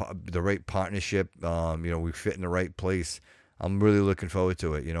right partnership. We fit in the right place. I'm really looking forward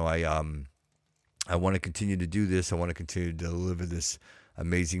to it. I want to continue to do this. I want to continue to deliver this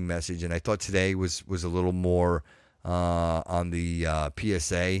amazing message. And I thought today was a little more on the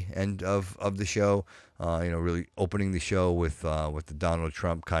PSA end of the show. Really opening the show with the Donald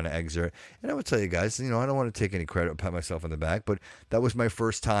Trump kind of excerpt. And I would tell you guys, I don't want to take any credit or pat myself on the back, but that was my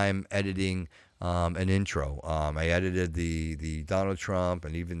first time editing an intro. I edited the Donald Trump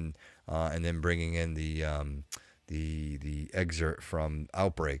and even and then bringing in the excerpt from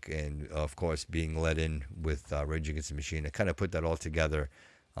Outbreak, and of course being let in with Rage Against the Machine. I kind of put that all together.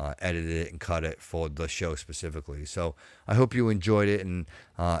 Edited it and cut it for the show specifically. So I hope you enjoyed it. And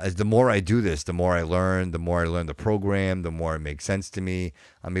as the more I do this, the more I learn. The more I learn the program, the more it makes sense to me.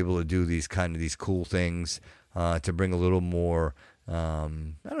 I'm able to do these cool things to bring a little more,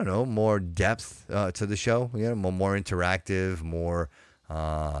 more depth to the show. More interactive, more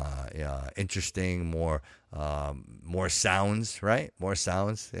interesting, more sounds, right? More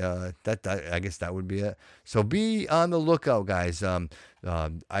sounds. I guess that would be it. So be on the lookout, guys.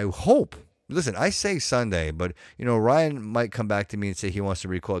 I hope. Listen, I say Sunday, but Ryan might come back to me and say he wants to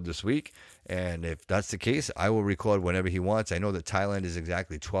record this week, and if that's the case, I will record whenever he wants. I know that Thailand is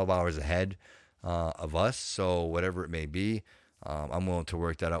exactly 12 hours ahead of us, so whatever it may be, I'm willing to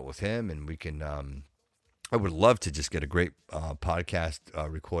work that out with him, and we can. I would love to just get a great podcast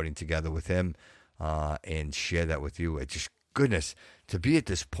recording together with him and share that with you. It's just goodness to be at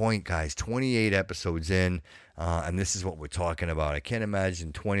this point, guys. 28 episodes in, and this is what we're talking about. I can't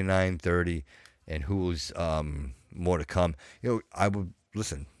imagine 29, 30, and who's more to come. I would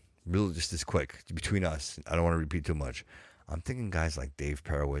listen. Really, just this quick between us. I don't want to repeat too much. I'm thinking guys like Dave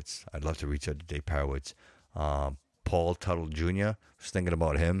Perowitz. I'd love to reach out to Dave Perowitz. Paul Tuttle Jr. I was thinking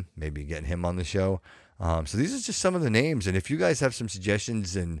about him, maybe getting him on the show. So these are just some of the names. And if you guys have some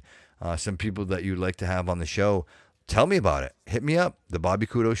suggestions and some people that you'd like to have on the show, tell me about it. Hit me up,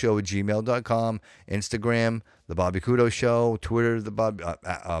 thebobbykudo@gmail.com, Instagram, The Bobby Kudo Show, Twitter,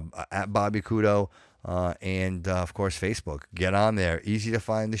 at Bobby Kudo, and, of course, Facebook. Get on there. Easy to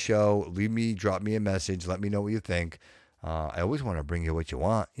find the show. Drop me a message. Let me know what you think. I always want to bring you what you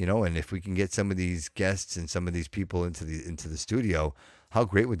want, and if we can get some of these guests and some of these people into the studio, how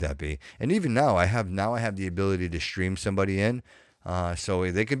great would that be? And even now, I have the ability to stream somebody in,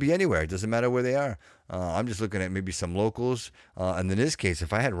 so they could be anywhere. It doesn't matter where they are. I'm just looking at maybe some locals. And in this case,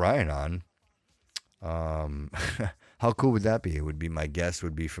 if I had Ryan on, how cool would that be? It would be my guest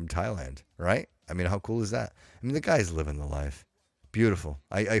would be from Thailand, right? I mean, how cool is that? I mean, the guy's living the life. Beautiful.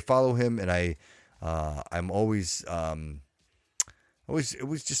 I follow him, and I'm always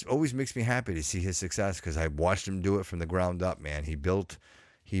it always makes me happy to see his success, because I watched him do it from the ground up, man. He built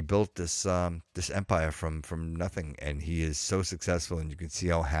this empire from nothing, and he is so successful, and you can see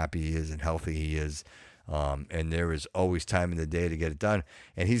how happy he is and healthy he is. And there is always time in the day to get it done,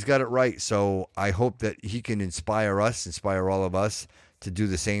 and he's got it right. So I hope that he can inspire all of us to do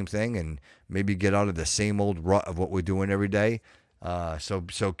the same thing, and maybe get out of the same old rut of what we're doing every day. So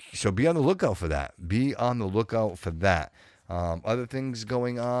be on the lookout for that. Be on the lookout for that. Other things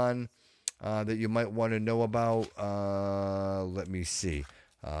going on that you might want to know about. Let me see.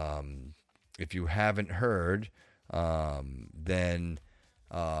 If you haven't heard, then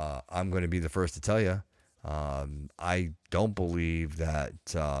I'm going to be the first to tell you. I don't believe that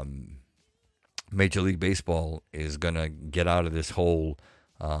Major League Baseball is going to get out of this whole.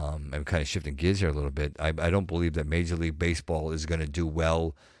 I'm kind of shifting gears here a little bit. I don't believe that Major League Baseball is going to do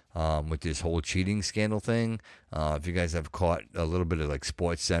well with this whole cheating scandal thing. If you guys have caught a little bit of like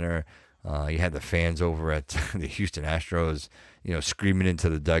Sports Center, you had the fans over at the Houston Astros, screaming into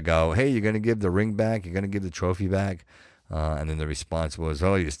the dugout, "Hey, you're going to give the ring back? You're going to give the trophy back?" And then the response was,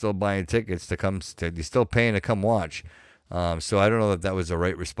 "Oh, you're still buying tickets to come. You're still paying to come watch." So I don't know if that was the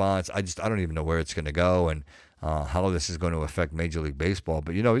right response. I don't even know where it's going to go. And how this is going to affect Major League Baseball.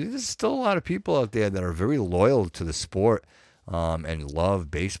 But, there's still a lot of people out there that are very loyal to the sport and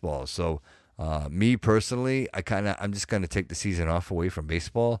love baseball. So, me personally, I'm just going to take the season off away from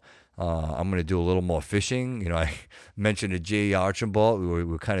baseball. I'm going to do a little more fishing. I mentioned to Jay Archambault. We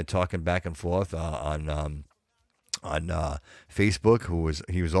were kind of talking back and forth on Facebook.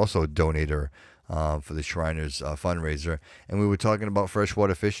 He was also a donator for the Shriners fundraiser, and we were talking about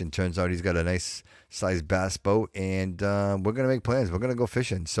freshwater fishing. Turns out he's got a nice sized bass boat, and we're gonna make plans. We're gonna go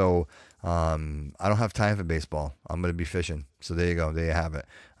fishing. So I don't have time for baseball. I'm gonna be fishing. So there you go. There you have it.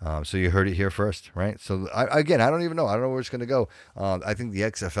 So you heard it here first, right? So I don't even know. I don't know where it's gonna go. I think the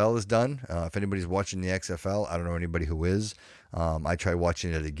XFL is done. If anybody's watching the XFL, I don't know anybody who is. I tried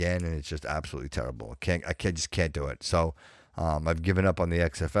watching it again, and it's just absolutely terrible. I just can't do it. So I've given up on the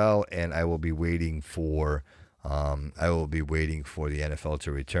XFL, and I will be waiting for the NFL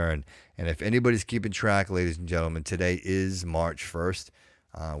to return. And if anybody's keeping track, ladies and gentlemen, today is March 1st,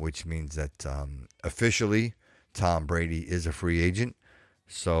 which means that officially Tom Brady is a free agent.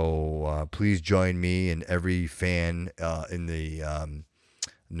 So please join me and every fan in the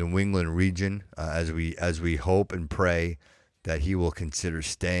New England region as we hope and pray that he will consider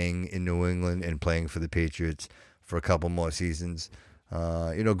staying in New England and playing for the Patriots for a couple more seasons.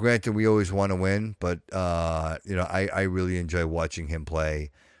 Granted, we always want to win, but I really enjoy watching him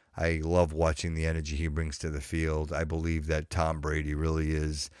play. I love watching the energy he brings to the field. I believe that Tom Brady really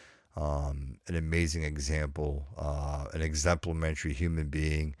is an amazing example, an exemplary human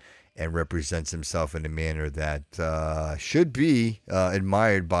being, and represents himself in a manner that should be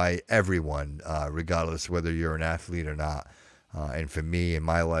admired by everyone, regardless whether you're an athlete or not. And for me, in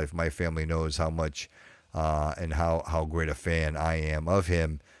my life, my family knows how much and how great a fan I am of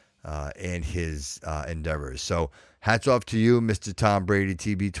him and his endeavors. So hats off to you, Mr. Tom Brady,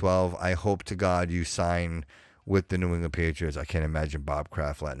 TB12. I hope to God you sign with the New England Patriots. I can't imagine Bob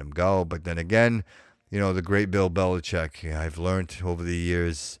Kraft letting him go. But then again, the great Bill Belichick, I've learned over the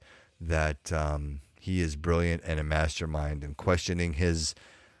years that he is brilliant and a mastermind, and questioning his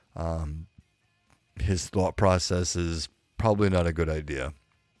thought process is probably not a good idea.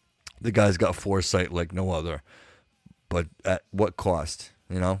 The guy's got foresight like no other, but at what cost?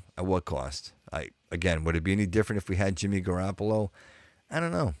 At what cost? Would it be any different if we had Jimmy Garoppolo? I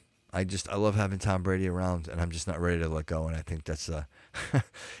don't know. I love having Tom Brady around, and I'm just not ready to let go. And I think that's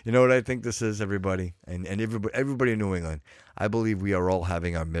you know what I think this is, everybody, and everybody in New England. I believe we are all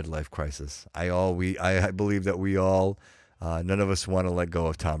having our midlife crisis. I believe that we all. None of us want to let go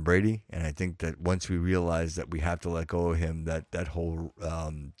of Tom Brady, and I think that once we realize that we have to let go of him, that whole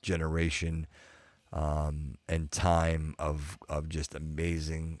generation and time of just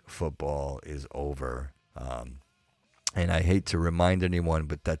amazing football is over. And I hate to remind anyone,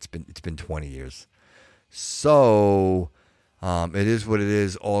 but it's been 20 years. So it is what it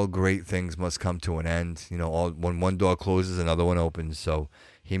is. All great things must come to an end. When one door closes, another one opens. So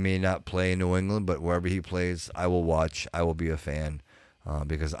he may not play in New England, but wherever he plays, I will watch. I will be a fan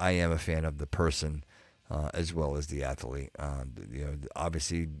because I am a fan of the person as well as the athlete.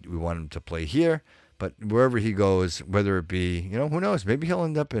 Obviously, we want him to play here, but wherever he goes, whether it be, who knows? Maybe he'll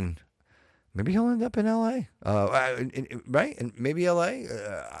end up in L.A. Right? And maybe L.A.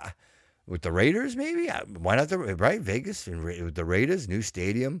 With the Raiders, maybe. Why not Vegas and with the Raiders, new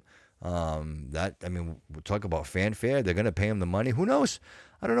stadium. We'll talk about fanfare. They're gonna pay him the money. Who knows?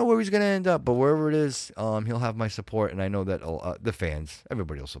 I don't know where he's gonna end up, but wherever it is, he'll have my support, and I know that the fans,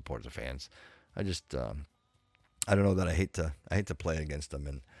 everybody will support the fans. I just, I don't know that I hate to play against them,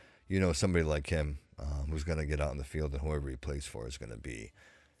 and somebody like him, who's gonna get out in the field, and whoever he plays for is gonna be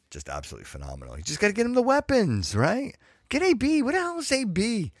just absolutely phenomenal. You just gotta get him the weapons, right? Get AB. What the hell is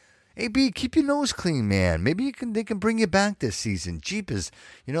AB? AB, keep your nose clean, man. Maybe they can bring you back this season. Jeepers,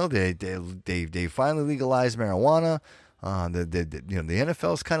 they finally legalized marijuana. The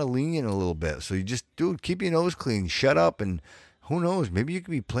NFL's kind of lenient a little bit. So you just, dude, keep your nose clean, shut up, and who knows? Maybe you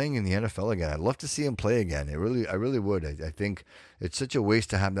could be playing in the NFL again. I'd love to see him play again. I really would. I think it's such a waste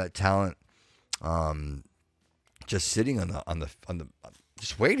to have that talent, just sitting on the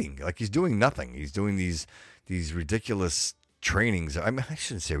just waiting, like he's doing nothing. He's doing these ridiculous trainings. I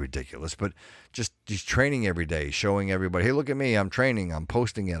shouldn't say ridiculous, but just he's training every day, showing everybody, hey, look at me, I'm training, I'm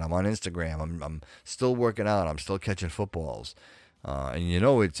posting it, I'm on Instagram, I'm still working out, I'm still catching footballs. And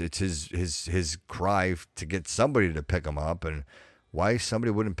it's his cry to get somebody to pick him up, and why somebody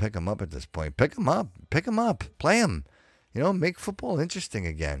wouldn't pick him up at this point. Pick him up, play him. Make football interesting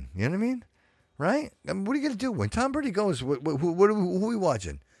again. You know what I mean? Right? I mean, what are you going to do? When Tom Brady goes, who are we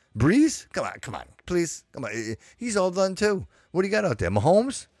watching? Breeze? Come on, please. Come on. He's all done too. What do you got out there?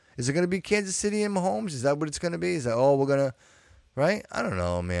 Mahomes? Is it going to be Kansas City and Mahomes? Is that what it's going to be? Is that, we're going to, right? I don't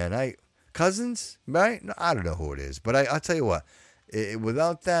know, man. Cousins, right? No, I don't know who it is. But I'll tell you what,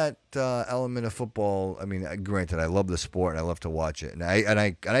 without that element of football, I mean, granted, I love the sport and I love to watch it. And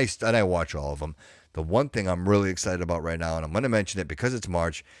I watch all of them. The one thing I'm really excited about right now, and I'm going to mention it because it's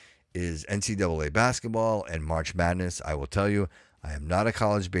March, is NCAA basketball and March Madness. I will tell you, I am not a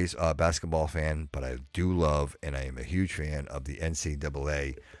college basketball fan, but I do love and I am a huge fan of the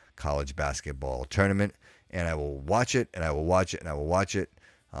NCAA college basketball tournament. And I will watch it, and I will watch it, and I will watch it.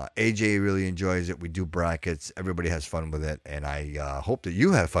 AJ really enjoys it. We do brackets. Everybody has fun with it. And I hope that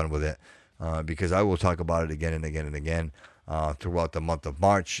you have fun with it because I will talk about it again and again and again throughout the month of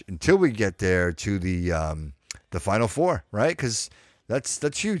March until we get there to the Final Four, right? Because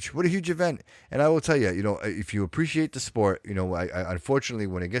that's huge. What a huge event. And I will tell you, if you appreciate the sport, I unfortunately,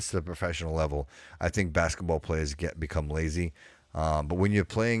 when it gets to the professional level, I think basketball players become lazy. But when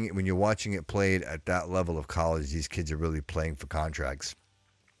you're watching it played at that level of college, these kids are really playing for contracts.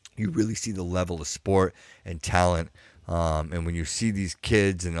 You really see the level of sport and talent. And when you see these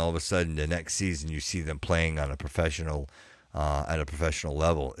kids and all of a sudden the next season you see them playing on a professional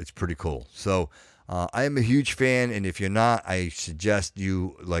level, it's pretty cool. So I am a huge fan, and if you're not, I suggest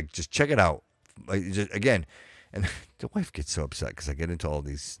you just check it out. Again, and the wife gets so upset because I get into all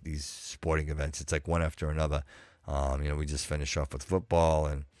these sporting events. It's like one after another. We just finished off with football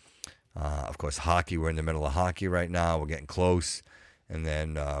and, of course, hockey. We're in the middle of hockey right now. We're getting close. And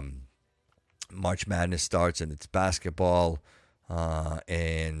then March Madness starts, and it's basketball.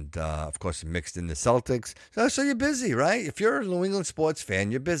 And, of course, mixed in the Celtics. So you're busy, right? If you're a New England sports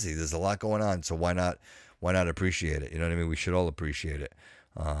fan, you're busy. There's a lot going on. So why not appreciate it? You know what I mean? We should all appreciate it.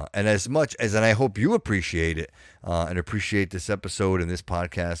 And as much as, and I hope you appreciate it and appreciate this episode and this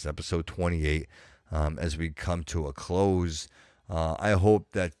podcast, episode 28, as we come to a close. I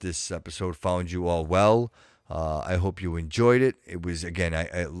hope that this episode found you all well. I hope you enjoyed it. It was, again,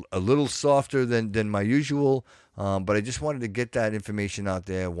 a little softer than my usual, but I just wanted to get that information out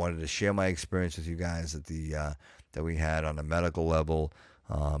there. I wanted to share my experience with you guys that we had on a medical level.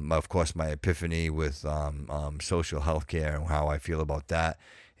 Of course, my epiphany with social health care and how I feel about that.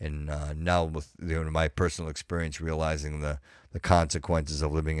 And now with my personal experience, realizing the consequences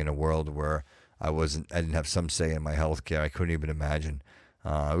of living in a world where I didn't have some say in my health care. I couldn't even imagine.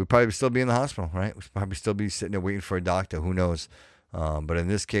 We'd probably still be in the hospital, right? We'd probably still be sitting there waiting for a doctor. Who knows? But in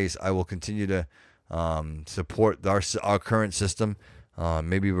this case, I will continue to support our current system.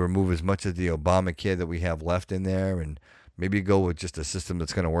 Maybe remove as much of the Obamacare that we have left in there, and maybe go with just a system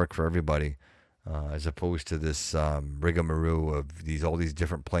that's going to work for everybody, as opposed to this rigmarole of all these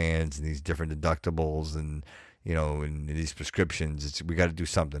different plans and these different deductibles and in these prescriptions. We got to do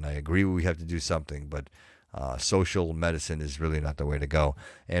something. I agree we have to do something, but social medicine is really not the way to go.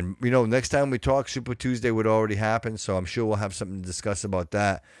 And, next time we talk, Super Tuesday would already happen, so I'm sure we'll have something to discuss about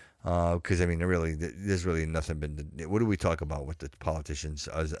that. Because, there's really nothing been... What do we talk about with the politicians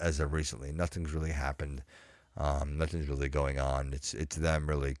as of recently? Nothing's really happened. Nothing's really going on. It's them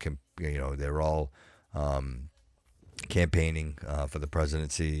really, they're all campaigning for the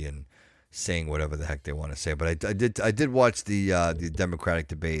presidency and saying whatever the heck they want to say. But I did watch the Democratic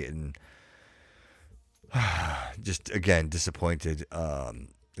debate and just, again, disappointed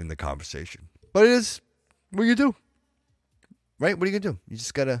in the conversation. But it is what you do, right? What are you going to do? You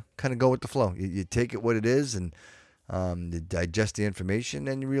just got to kind of go with the flow. You take it what it is and you digest the information,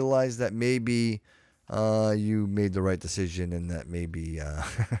 and you realize that maybe you made the right decision and that maybe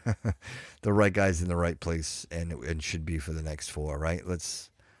the right guy's in the right place and should be for the next four, right?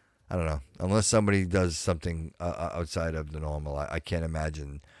 I don't know. Unless somebody does something outside of the normal, I can't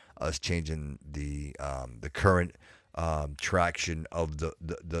imagine us changing the current traction of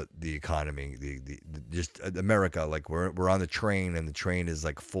the economy, just America. Like we're on the train, and the train is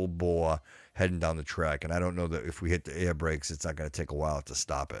like full bore heading down the track. And I don't know that if we hit the air brakes, it's not going to take a while to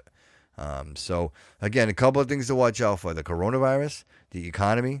stop it. So again, a couple of things to watch out for: the coronavirus, the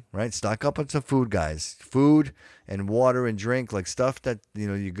economy, right? Stock up on some food, guys. Food and water and drink, like stuff that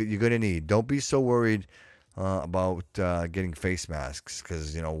you're going to need. Don't be so worried about getting face masks,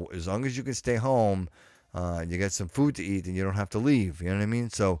 because as long as you can stay home and you get some food to eat, then you don't have to leave. You know what I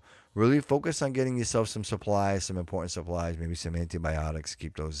mean? So really focus on getting yourself some supplies, some important supplies, maybe some antibiotics.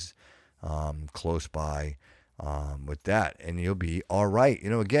 Keep those close by. With that, and you'll be all right.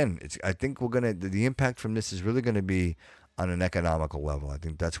 Again, I think the impact from this is really gonna be on an economical level. I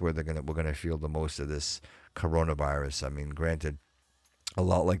think that's where we're gonna feel the most of this coronavirus. I mean, granted, a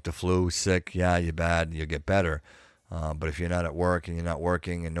lot like the flu, sick, yeah, you're bad, you'll get better. But if you're not at work and you're not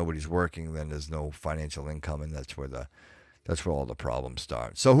working and nobody's working, then there's no financial income, and that's where that's where all the problems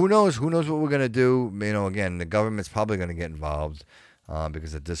start. So who knows? Who knows what we're going to do? You know, again, the government's probably going to get involved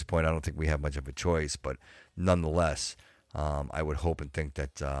because at this point, I don't think we have much of a choice. But nonetheless, I would hope and think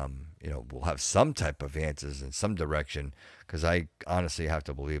that, we'll have some type of answers in some direction, because I honestly have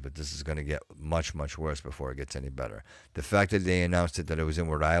to believe that this is going to get much, much worse before it gets any better. The fact that they announced that it was in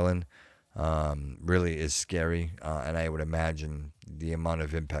Rhode Island really is scary, and I would imagine the amount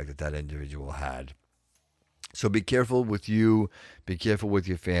of impact that individual had. So be careful with you, be careful with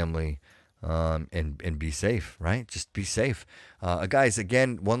your family, and be safe, right? Just be safe. Guys,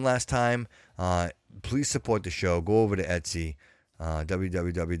 again, one last time, please support the show. Go over to Etsy,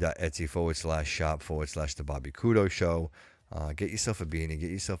 www.etsy.com/shop/The Bobby Kudo Show. Get yourself a beanie,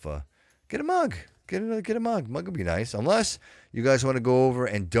 get a mug. Get a mug. Mug would be nice. Unless you guys want to go over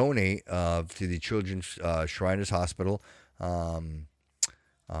and donate to the Children's Shriners Hospital on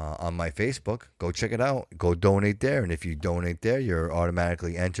my Facebook. Go check it out. Go donate there. And if you donate there, you're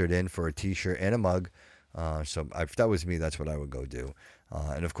automatically entered in for a T-shirt and a mug. So if that was me, that's what I would go do.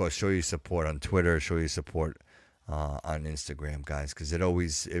 And, of course, show your support on Twitter. Show your support on Instagram, guys, because it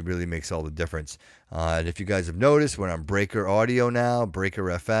really makes all the difference. And if you guys have noticed, we're on Breaker Audio now, Breaker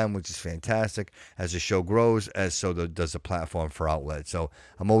FM, which is fantastic. As the show grows, so does the platform for outlets. So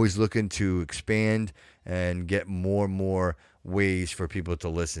I'm always looking to expand and get more and more ways for people to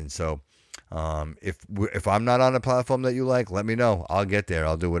listen. So if I'm not on a platform that you like, let me know. I'll get there.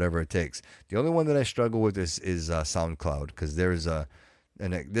 I'll do whatever it takes. The only one that I struggle with is SoundCloud, because there's a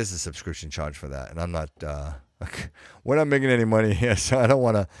subscription charge for that, and I'm not. We're not making any money here,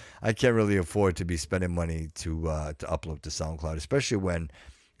 so I can't really afford to be spending money to upload to SoundCloud, especially when,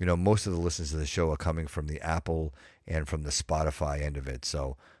 most of the listeners to the show are coming from the Apple and from the Spotify end of it.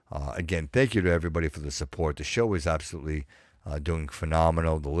 So, again, thank you to everybody for the support. The show is absolutely doing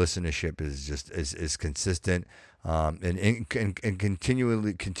phenomenal. The listenership is consistent and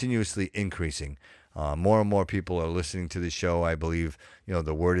continuously increasing. More and more people are listening to the show. I believe,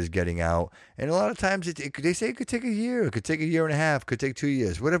 the word is getting out. And a lot of times they say it could take a year. It could take a year and a half. It could take 2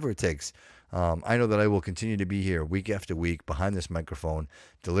 years. Whatever it takes. I know that I will continue to be here week after week behind this microphone,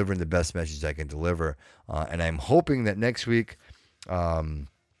 delivering the best message I can deliver. And I'm hoping that next week, Ryan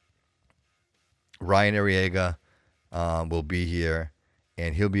Arriaga will be here,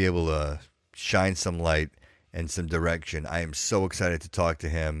 and he'll be able to shine some light and some direction. I am so excited to talk to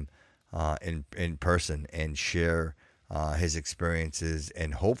him in person and share his experiences,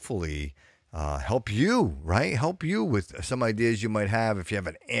 and hopefully help you, right? Help you with some ideas you might have. If you have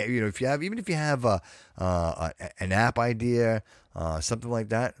an app idea, something like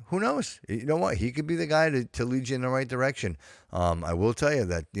that, who knows? You know what? He could be the guy to lead you in the right direction. I will tell you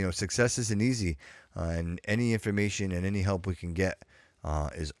that, success isn't easy, and any information and any help we can get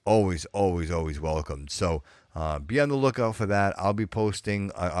is always, always, always welcome. So be on the lookout for that. I'll be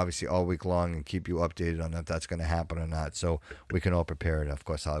posting obviously all week long and keep you updated on if that's going to happen or not, so we can all prepare. And of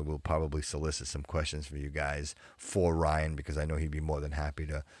course, I will probably solicit some questions for you guys for Ryan, because I know he'd be more than happy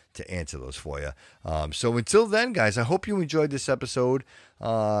to answer those for you. So until then, guys, I hope you enjoyed this episode.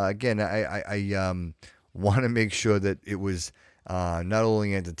 Again, I want to make sure that it was not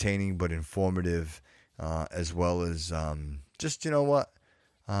only entertaining but informative, as well as just,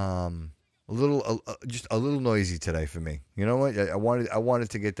 just a little noisy today for me. You know what? I wanted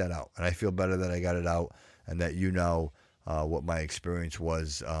to get that out, and I feel better that I got it out, and that what my experience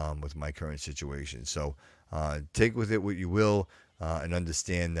was with my current situation. So take with it what you will, and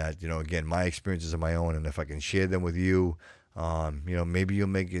understand that, again, my experiences are my own, and if I can share them with you, maybe you'll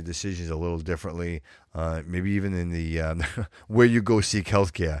make your decisions a little differently. Maybe even in the where you go seek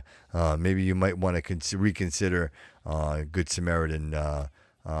healthcare. Maybe you might want to reconsider Good Samaritan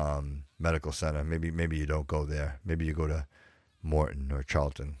Medical Center. Maybe you don't go there. Maybe you go to Morton or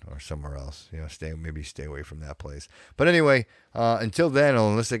Charlton or somewhere else. Stay away from that place. But anyway, until then,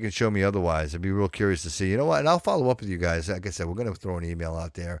 unless they can show me otherwise, I'd be real curious to see. You know what? And I'll follow up with you guys. Like I said, we're going to throw an email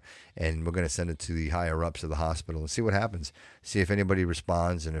out there, and we're going to send it to the higher ups of the hospital and see what happens. See if anybody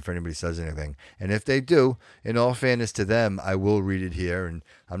responds and if anybody says anything. And if they do, in all fairness to them, I will read it here, and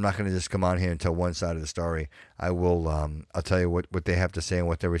I'm not going to just come on here and tell one side of the story. I will. I'll tell you what they have to say and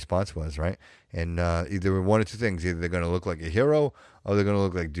what their response was, right? And either one or two things. Either they're going to look like a hero or they're going to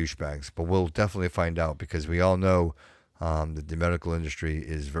look like douchebags. But we'll definitely find out, because we all know that the medical industry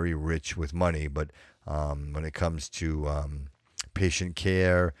is very rich with money. But when it comes to patient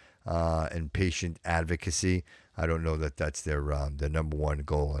care and patient advocacy, I don't know that that's their number one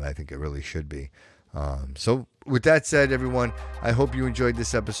goal, and I think it really should be. So with that said, everyone, I hope you enjoyed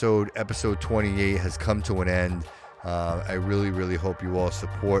this episode. Episode 28 has come to an end. I really, really hope you all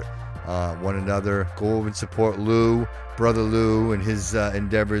support one another. Go over and support Lou, Brother Lou, and his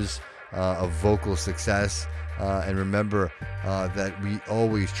endeavors of vocal success. And remember that we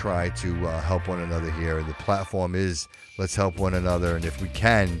always try to help one another here. The platform is let's help one another. And if we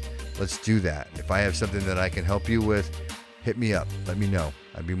can, let's do that. If I have something that I can help you with, hit me up. Let me know.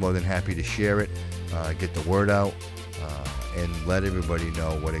 I'd be more than happy to share it, get the word out, and let everybody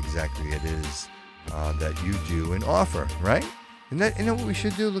know what exactly it is that you do and offer, right? Isn't that what we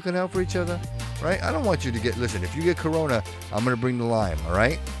should do, looking out for each other, right? I don't want you to listen, if you get corona, I'm going to bring the lime, all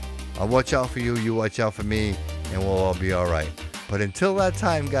right? I'll watch out for you, you watch out for me, and we'll all be all right. But until that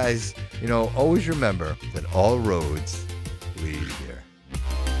time, guys, always remember that all roads lead here.